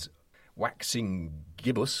is waxing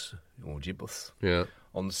gibbous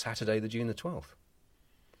on Saturday, the June the 12th.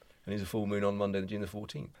 And it's a full moon on Monday, the June the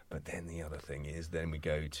 14th. But then the other thing is, then we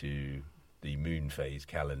go to the moon phase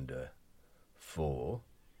calendar for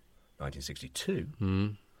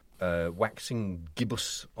 1962. Waxing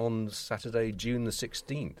gibbous on Saturday, June the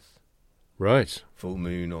 16th. Right. Full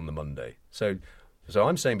moon on the Monday. So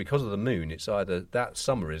I'm saying because of the moon, it's either that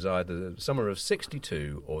summer is either the summer of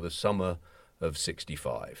 62 or the summer of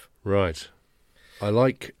 65. Right. I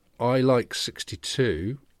like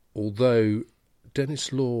 62, although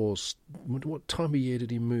Dennis Law's... What time of year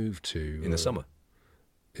did he move to? In the summer.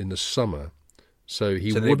 In the summer. So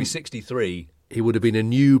there'd be 63. He would have been a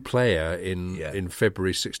new player in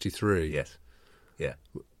February 63. Yes. Yeah.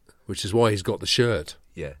 Which is why he's got the shirt.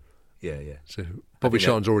 Yeah. So Bobby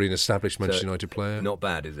Charlton's already an established Manchester United player. Not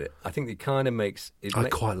bad, is it? I think it kind of makes... I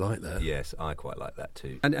quite like that. Yes, I quite like that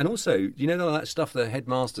too. And also, you know all that stuff the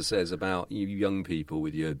headmaster says about you young people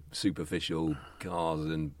with your superficial cars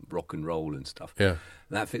and rock and roll and stuff? Yeah.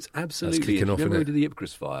 That fits absolutely. Remember we did the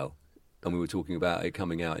Ipcress file and we were talking about it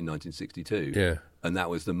coming out in 1962? Yeah. And that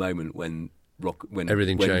was the moment when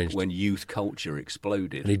everything changed, when youth culture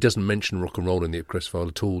exploded. And he doesn't mention rock and roll in the Ipcress file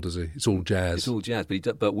at all, does he? It's all jazz. It's all jazz,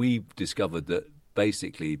 but we discovered that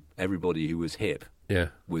basically everybody who was hip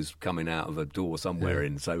was coming out of a door somewhere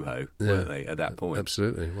in Soho, weren't they, at that point?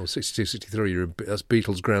 Absolutely. Well, 62, 63, that's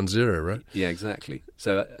Beatles' ground zero, right? Yeah, exactly.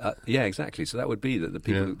 So, exactly. So that would be that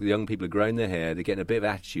the young people are growing their hair, they're getting a bit of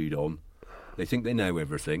attitude on, they think they know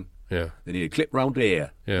everything. Yeah. They need a clip round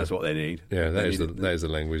here. Yeah. That's what they need. Yeah, that is the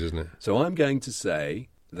language, isn't it? So I'm going to say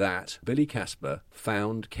that Billy Casper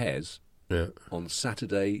found Kes on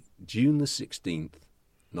Saturday, June the 16th,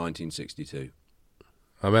 1962.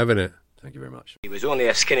 I'm having it. Thank you very much. He was only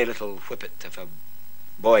a skinny little whippet of a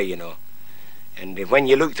boy, you know. And when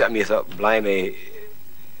you looked at him, you thought, blimey,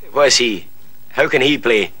 what is he? How can he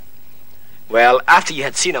play? Well, after you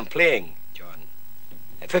had seen him playing, John,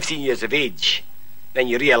 at 15 years of age, then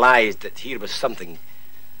you realised that here was something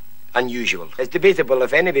unusual. It's debatable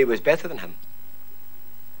if anybody was better than him.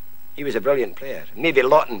 He was a brilliant player. Maybe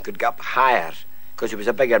Lawton could get up higher because he was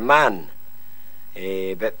a bigger man.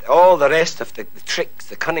 But all the rest of the tricks,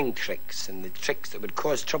 the cunning tricks and the tricks that would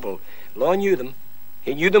cause trouble, Law knew them.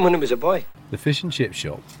 He knew them when he was a boy. The fish and chip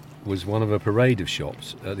shop was one of a parade of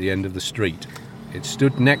shops at the end of the street. It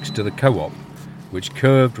stood next to the co-op, which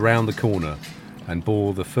curved round the corner and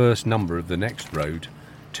bore the first number of the next road,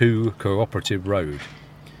 2 Cooperative Road.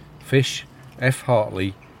 Fish, F.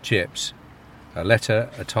 Hartley, chips, a letter,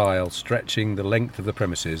 a tile stretching the length of the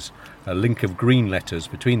premises, a link of green letters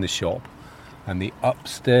between the shop and the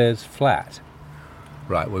upstairs flat.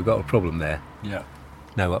 Right, we've got a problem there. Yeah.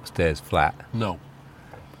 No upstairs flat. No.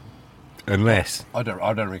 Unless... I don't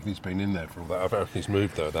reckon he's been in there for all that. I reckon he's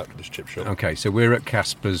moved, though, this chip shop. OK, so we're at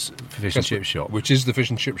Casper's fish and chip shop. Which is the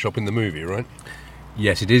fish and chip shop in the movie, right?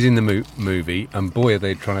 Yes, it is in the movie, and boy, are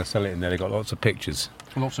they trying to sell it in there. They've got lots of pictures.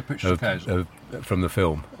 Lots of pictures from the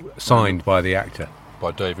film, signed by the actor.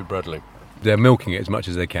 By David Bradley. They're milking it as much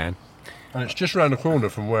as they can. And it's just round the corner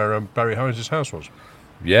from where Barry Hines' house was.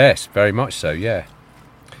 Yes, very much so, yeah.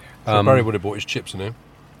 So Barry would have bought his chips in here.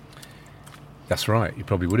 That's right, he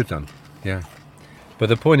probably would have done, yeah. But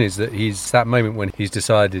the point is that he's that moment when he's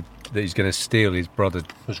decided that he's going to steal his brother.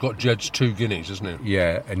 He's got Jed's 2 guineas, hasn't he?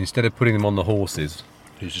 Yeah, and instead of putting them on the horses,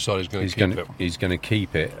 he's decided he's going to keep it. He's going to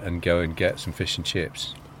keep it and go and get some fish and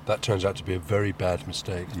chips. That turns out to be a very bad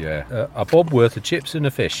mistake. Yeah. A bob worth of chips and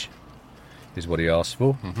a fish is what he asked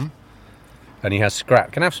for. Mm-hmm. And he has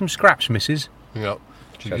scrap. Can I have some scraps, missus? Yeah.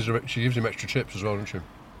 She gives him extra chips as well, doesn't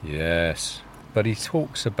she? Yes. But he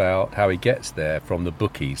talks about how he gets there from the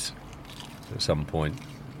bookies at some point.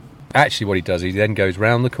 Actually, what he does, he then goes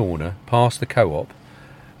round the corner, past the co-op,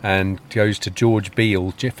 and goes to George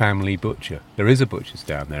Beale family butcher. There is a butcher's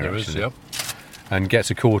down there, There actually. is, yep. And gets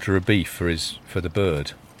a quarter of beef for the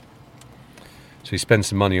bird. So he spends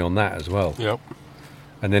some money on that as well. Yep.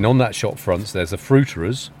 And then on that shop front, there's the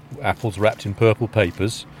fruiterers, apples wrapped in purple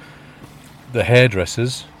papers, the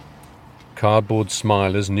hairdressers, cardboard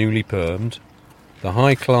smilers, newly permed, the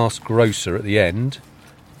high-class grocer at the end,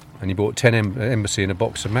 and he bought 10 Embassy and a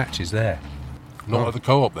box of matches there. Not at the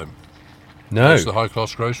co-op, then? No. It's the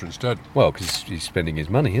high-class grocer instead. Well, because he's spending his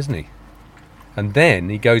money, isn't he? And then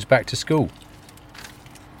he goes back to school.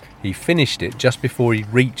 He finished it just before he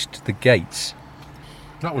reached the gates.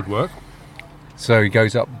 That would work. So he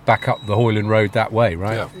goes back up the Hoyland Road that way,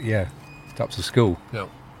 right? Yeah. Up to school. Yeah.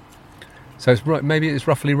 So it's right. Maybe it's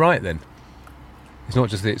roughly right then. It's not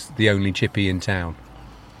just that it's the only chippy in town.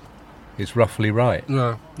 It's roughly right.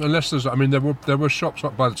 Yeah. Unless there's... I mean, there were shops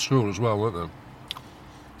up by the school as well, weren't there?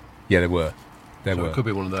 Yeah, there were. There So were. it could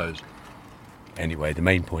be one of those. Anyway, the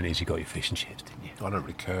main point is you got your fish and chips, didn't you? I don't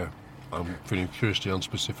really care. I'm feeling curiously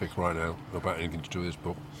unspecific right now about anything to do with this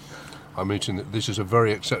book. I'm eating... This is a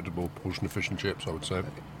very acceptable portion of fish and chips, I would say.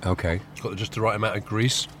 Okay. It's got just the right amount of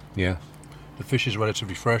grease. Yeah. The fish is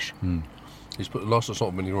relatively fresh. Mm. He's put lots of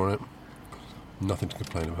salt and vinegar on it. Nothing to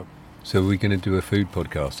complain about. So we're going to do a food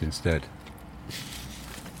podcast instead.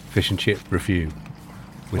 Fish and chip review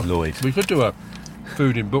with Lloyd. We could do a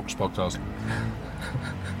food in books podcast.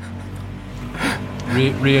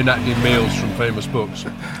 Reenacting meals from famous books.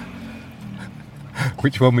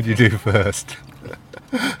 Which one would you do first?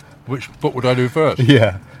 Which book would I do first?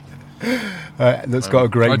 Yeah. That's got a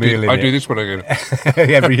great meal in it. I do this one again.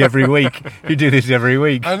 every week. You do this every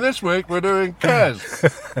week. And this week we're doing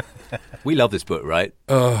Kes. We love this book, right?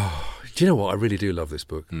 Oh, do you know what? I really do love this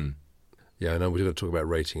book. Yeah, I know we're going to talk about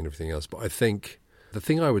rating and everything else, but I think the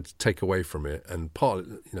thing I would take away from it, and part,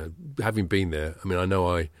 having been there, I mean, I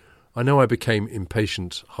know I became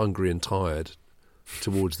impatient, hungry, and tired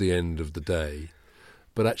towards the end of the day,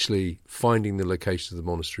 but actually finding the location of the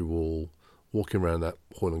monastery wall, walking around that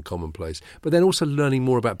Hoyland Common place, but then also learning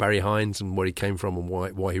more about Barry Hines and where he came from and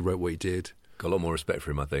why he wrote what he did. Got a lot more respect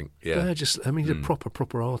for him, I think. Yeah, he's a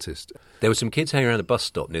proper artist. There were some kids hanging around the bus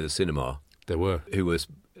stop near the cinema. There were. Who was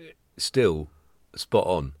still spot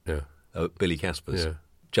on. Yeah. Billy Casper's. Yeah.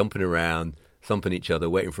 Jumping around, thumping each other,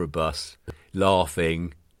 waiting for a bus,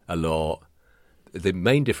 laughing a lot. The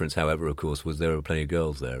main difference, however, of course, was there were plenty of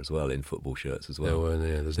girls there as well in football shirts as well. There were,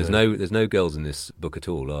 yeah. There's no girls in this book at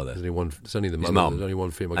all, are there? There's only one. There's only the His mother. mum. There's only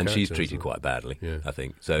one female and character, she's treated quite badly. Yeah. I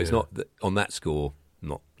think so. It's not on that score.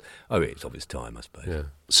 Not. Oh, it's of its time, I suppose. Yeah.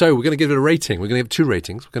 So we're going to give it a rating. We're going to give 2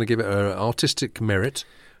 ratings. We're going to give it an artistic merit.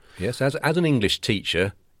 Yes, as an English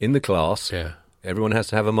teacher in the class, everyone has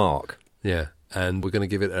to have a mark. Yeah. And we're going to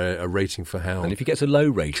give it a rating for how... And if he gets a low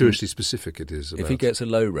rating... curiously specific it is. If he gets a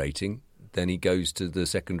low rating, then he goes to the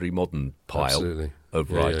secondary modern pile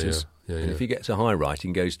of writers. Yeah. And if he gets a high rating,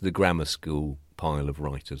 he goes to the grammar school pile of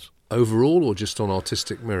writers. Overall or just on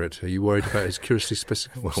artistic merit? Are you worried about his curiously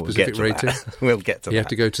specific rating? We'll get to that. You have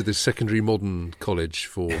to go to the secondary modern college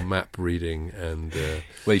for map reading and...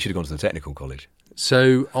 Well, you should have gone to the technical college.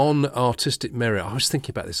 So on artistic merit, I was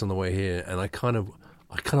thinking about this on the way here, and I kind of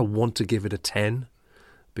want to give it a 10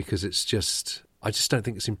 because I just don't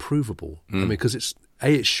think it's improvable. I mean, because it's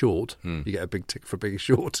short. You get a big tick for being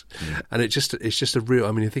short, and it's just a real.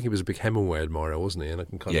 I mean, I think he was a big Hemingway admirer, wasn't he? And I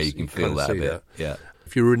can kind of you can feel that a bit. That. Yeah.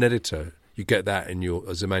 If you're an editor, you get that in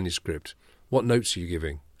as a manuscript. What notes are you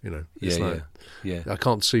giving? Yeah. I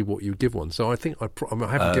can't see what you give one. So I think I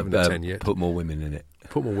haven't given a 10 yet. Put more women in it.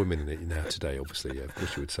 Put more women in it now today, obviously. Yeah, of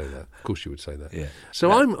course you would say that. Yeah.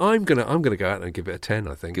 So I'm gonna go out and give it a 10.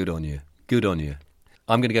 I think. Good on you.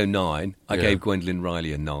 I'm going to go 9. I gave Gwendolyn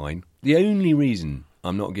Riley a 9. The only reason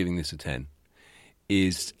I'm not giving this a 10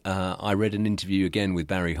 is I read an interview again with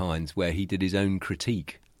Barry Hines where he did his own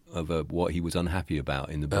critique of what he was unhappy about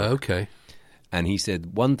in the book. Okay. And he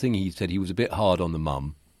said he was a bit hard on the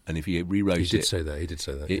mum. And if he rewrote it... He did say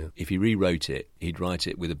that, yeah. If he rewrote it, he'd write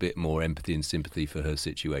it with a bit more empathy and sympathy for her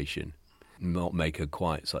situation, not make her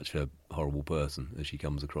quite such a horrible person as she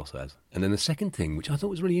comes across as. And then the second thing, which I thought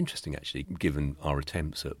was really interesting, actually, given our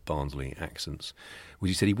attempts at Barnsley accents, was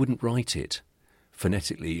he said he wouldn't write it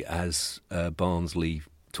phonetically as Barnsley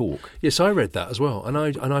talk. Yes, I read that as well, and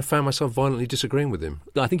I found myself violently disagreeing with him.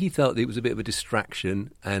 I think he felt it was a bit of a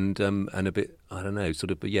distraction and a bit, I don't know,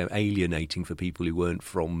 sort of alienating for people who weren't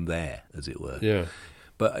from there, as it were. Yeah.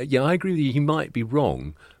 But yeah, I agree with you. He might be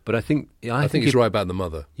wrong, but I think he's right about the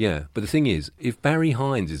mother. Yeah, but the thing is, if Barry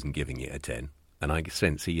Hines isn't giving it a 10, and I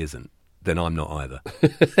sense he isn't, then I'm not either.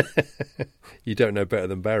 You don't know better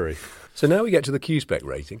than Barry. So now we get to the Q-Spec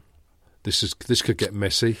rating. This could get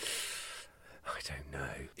messy. I don't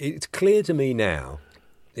know. It's clear to me now,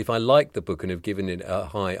 if I like the book and have given it a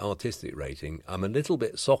high artistic rating, I'm a little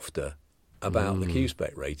bit softer about the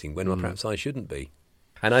Q-Spec rating when perhaps I shouldn't be.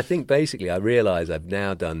 And I think basically I realise I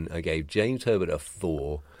gave James Herbert a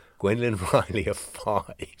 4, Gwendolyn Riley a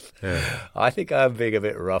 5. Yeah. I think I'm being a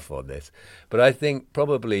bit rough on this. But I think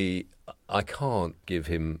probably I can't give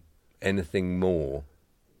him anything more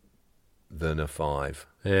than a 5.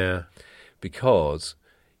 Yeah. Because,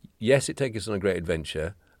 yes, it takes us on a great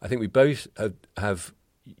adventure. I think we both have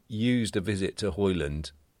used a visit to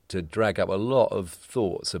Hoyland to drag up a lot of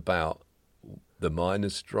thoughts about the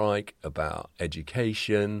miners' strike, about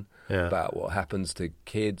education, about what happens to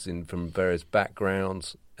kids from various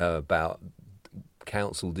backgrounds, about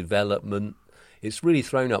council development. It's really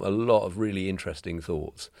thrown up a lot of really interesting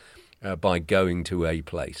thoughts by going to a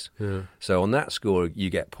place. Yeah. So on that score, you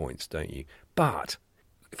get points, don't you? But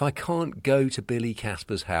if I can't go to Billy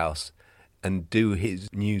Casper's house and do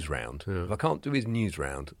his news round, if I can't do his news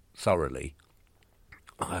round thoroughly,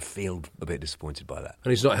 I feel a bit disappointed by that.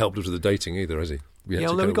 And he's not helped us with the dating either, has he? We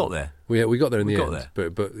got there. We got there in the end.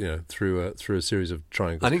 There. But you know, through a series of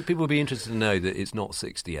triangles. I think people would be interested to know that it's not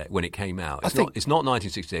 68 when it came out. It's not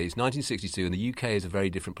 1968. It's 1962, and the UK is a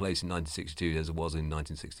very different place in 1962 as it was in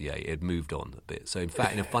 1968. It had moved on a bit. So, in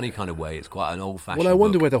fact, in a funny kind of way, it's quite an old-fashioned. Well, I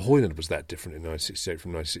wonder book. whether Hoyland was that different in 1968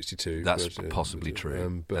 from 1962. That's possibly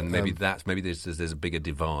true. And maybe there's a bigger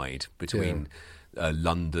divide between.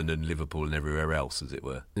 London and Liverpool and everywhere else, as it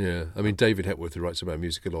were. Yeah, I mean, David Hepworth, who writes about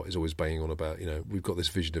music a lot, is always banging on about, you know, we've got this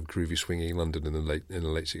vision of groovy swinging London in the late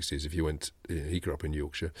 60s. If you went, he grew up in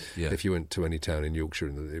Yorkshire. Yeah. If you went to any town in Yorkshire,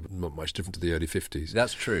 it was not much different to the early 50s.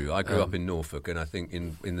 That's true. I grew up in Norfolk, and I think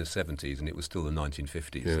in the 70s, and it was still the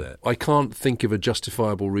 1950s there. I can't think of a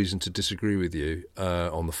justifiable reason to disagree with you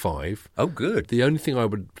on the 5. Oh, good. The only thing I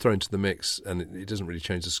would throw into the mix, and it doesn't really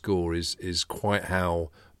change the score, is quite how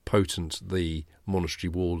potent the monastery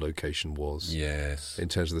wall location was. Yes. In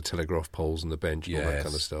terms of the telegraph poles and the bench and all that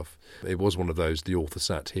kind of stuff. It was one of those, the author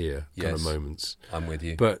sat here kind of moments. I'm with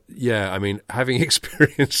you. But yeah, I mean, having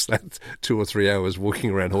experienced that 2 or 3 hours walking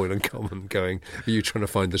around Hoyland Common going, are you trying to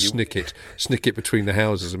find the snicket between the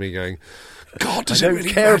houses, and me going, God, does it really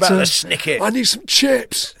care matter? about the snicket? I need some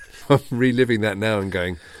chips. I'm reliving that now and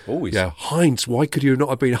going, always. Yeah, Heinz, why could you not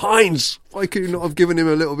have been Heinz? Why could you not have given him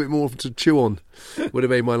a little bit more to chew on? Would have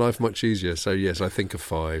made my life much easier. So yes, I think a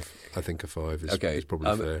 5. I think a 5 is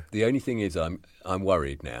probably fair. The only thing is, I'm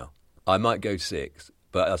worried now. I might go 6,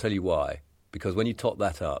 but I'll tell you why. Because when you top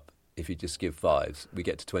that up, if you just give 5s, we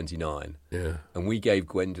get to 29. Yeah. And we gave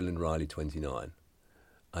Gwendolyn Riley 29,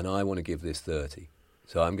 and I want to give this 30.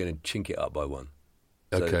 So I'm going to chink it up by 1.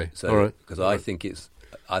 Okay. So, all right. Because I think it's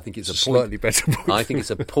a slightly better book. I think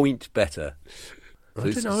it's a point better. I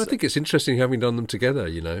don't know. I think it's interesting having done them together.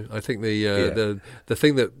 You know, I think the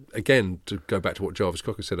thing that, again, to go back to what Jarvis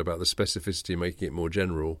Cocker said about the specificity, making it more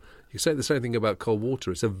general. You say the same thing about Cold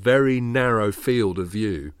Water. It's a very narrow field of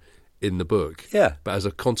view in the book. Yeah. But as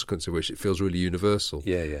a consequence of which, it feels really universal.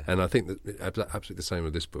 Yeah, yeah. And I think that absolutely the same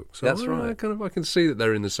with this book. So that's right. I can see that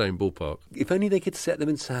they're in the same ballpark. If only they could set them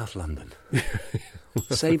in South London.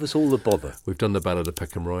 Save us all the bother. We've done the Ballad of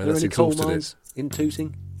Peckham Rye. That's any coal mines in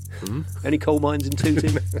Tooting? Hmm? Any coal mines in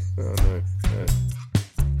Tooting? Oh, no.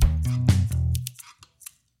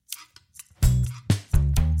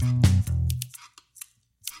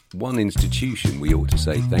 One institution we ought to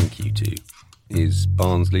say thank you to is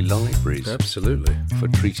Barnsley Libraries. Absolutely. For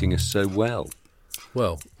treating us so well.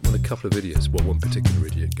 Well, when a couple of idiots, one particular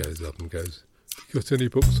idiot goes up and goes, "You got any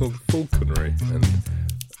books on falconry?" And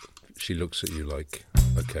she looks at you like,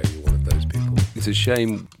 okay, you're one of those people. It's a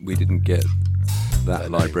shame we didn't get that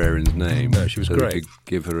librarian's name. No, she was so great. We could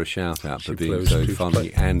give her a shout out for She being was so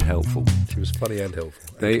funny and helpful. She was funny and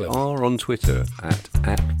helpful. They are on Twitter at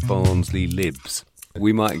Barnsley Libs.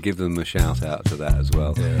 We might give them a shout out to that as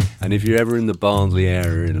well. Yeah. And if you're ever in the Barnsley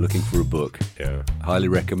area and looking for a book, highly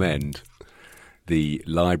recommend the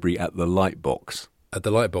library at the Lightbox. At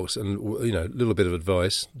the Lightbox, and you know, a little bit of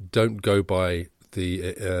advice: don't go by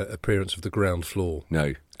the appearance of the ground floor.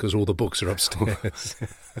 No, because all the books are upstairs.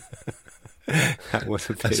 That was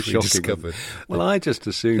a bit As we shocking. discovered. Well, I just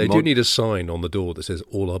assumed they do need a sign on the door that says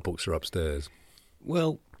all our books are upstairs.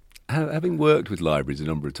 Well, having worked with libraries a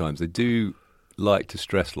number of times, they do like to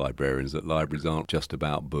stress, librarians, that libraries aren't just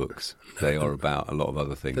about books. They are about a lot of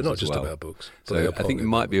other things. They're not as just well. about books. So I think it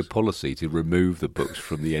might be a policy to remove the books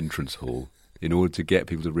from the entrance hall in order to get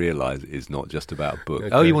people to realise it's not just about books.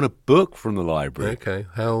 Okay. Oh, you want a book from the library? Okay,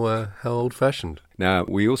 how old-fashioned. Now,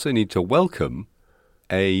 we also need to welcome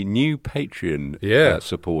a new Patreon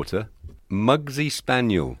supporter, Muggsy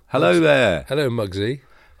Spaniel. Hello there. Hello, Muggsy.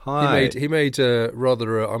 Hi. He made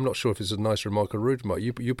rather. I'm not sure if it's a nice remark or a rude remark.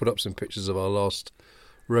 You put up some pictures of our last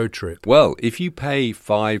road trip. Well, if you pay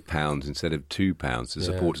 £5 instead of £2 to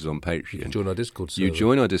support us on Patreon, you can join our Discord server. You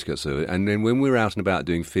join our Discord server, and then when we're out and about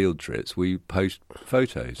doing field trips, we post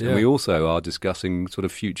photos, and we also are discussing sort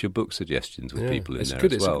of future book suggestions with people in there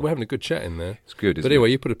good. as well. We're having a good chat in there. It's good, But anyway,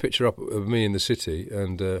 you put a picture up of me in the city,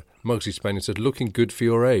 and Muggsy Spaniel said, "Looking good for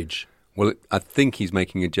your age." Well, I think he's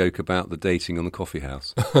making a joke about the dating on the coffee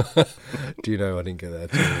house. Do you know I didn't get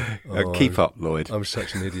that at all? Keep up, Lloyd. I'm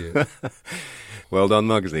such an idiot. Well done,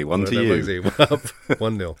 Muggsy. One to you. Muggsy.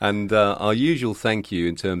 1-0. And our usual thank you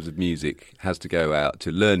in terms of music has to go out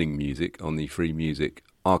to Learning Music on the Free Music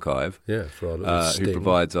Archive. Yeah, for our little sting. Who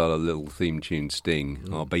provides our little theme tune sting,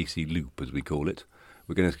 our bassy loop, as we call it.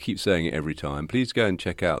 We're going to keep saying it every time. Please go and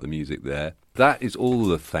check out the music there. That is all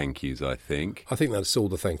the thank yous, I think. I think that's all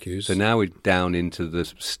the thank yous. So now we're down into the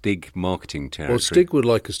Stig marketing territory. Well, Stig would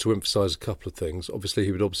like us to emphasise a couple of things. Obviously,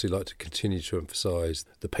 he would like to continue to emphasise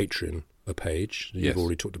the Patreon page. You've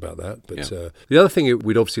already talked about that. But the other thing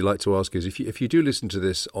we'd obviously like to ask is if you do listen to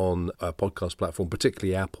this on a podcast platform,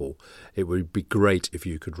 particularly Apple, it would be great if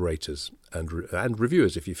you could rate us and review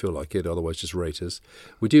us if you feel like it. Otherwise, just rate us.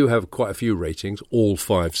 We do have quite a few ratings, all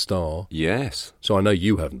 5-star. Yes. So I know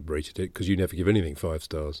you haven't rated it because you never give anything 5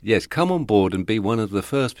 stars. Yes, come on board and be one of the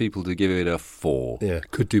first people to give it a 4. Yeah,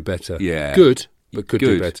 could do better. Yeah. Good. But could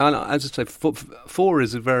do better. And as I say, 4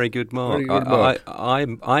 is a very good mark.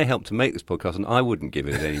 I helped to make this podcast, and I wouldn't give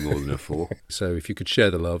it any more than a 4. So if you could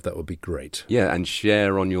share the love, that would be great. Yeah, and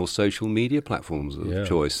share on your social media platforms of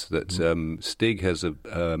choice. That Stig has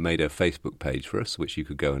made a Facebook page for us, which you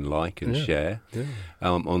could go and like and share. Yeah.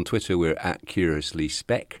 On Twitter, we're at Curiously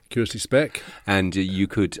Spec. Curiously Spec. And you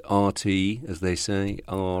could RT, as they say,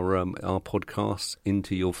 our podcasts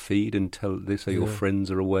into your feed and tell this so your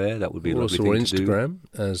friends are aware. That would be a lovely thing to do. Instagram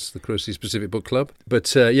as the Curiously Specific Book Club.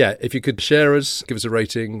 But if you could share us, give us a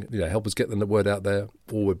rating, help us get the word out there,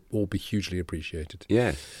 all be hugely appreciated.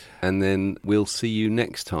 Yeah, and then we'll see you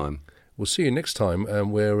next time. We'll see you next time,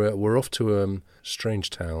 and we're off to Strange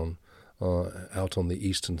Town, out on the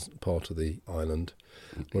eastern part of the island,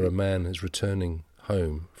 where a man is returning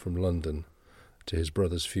home from London to his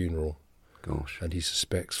brother's funeral. Gosh, and he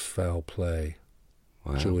suspects foul play.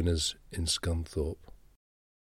 Wow. Join us in Scunthorpe.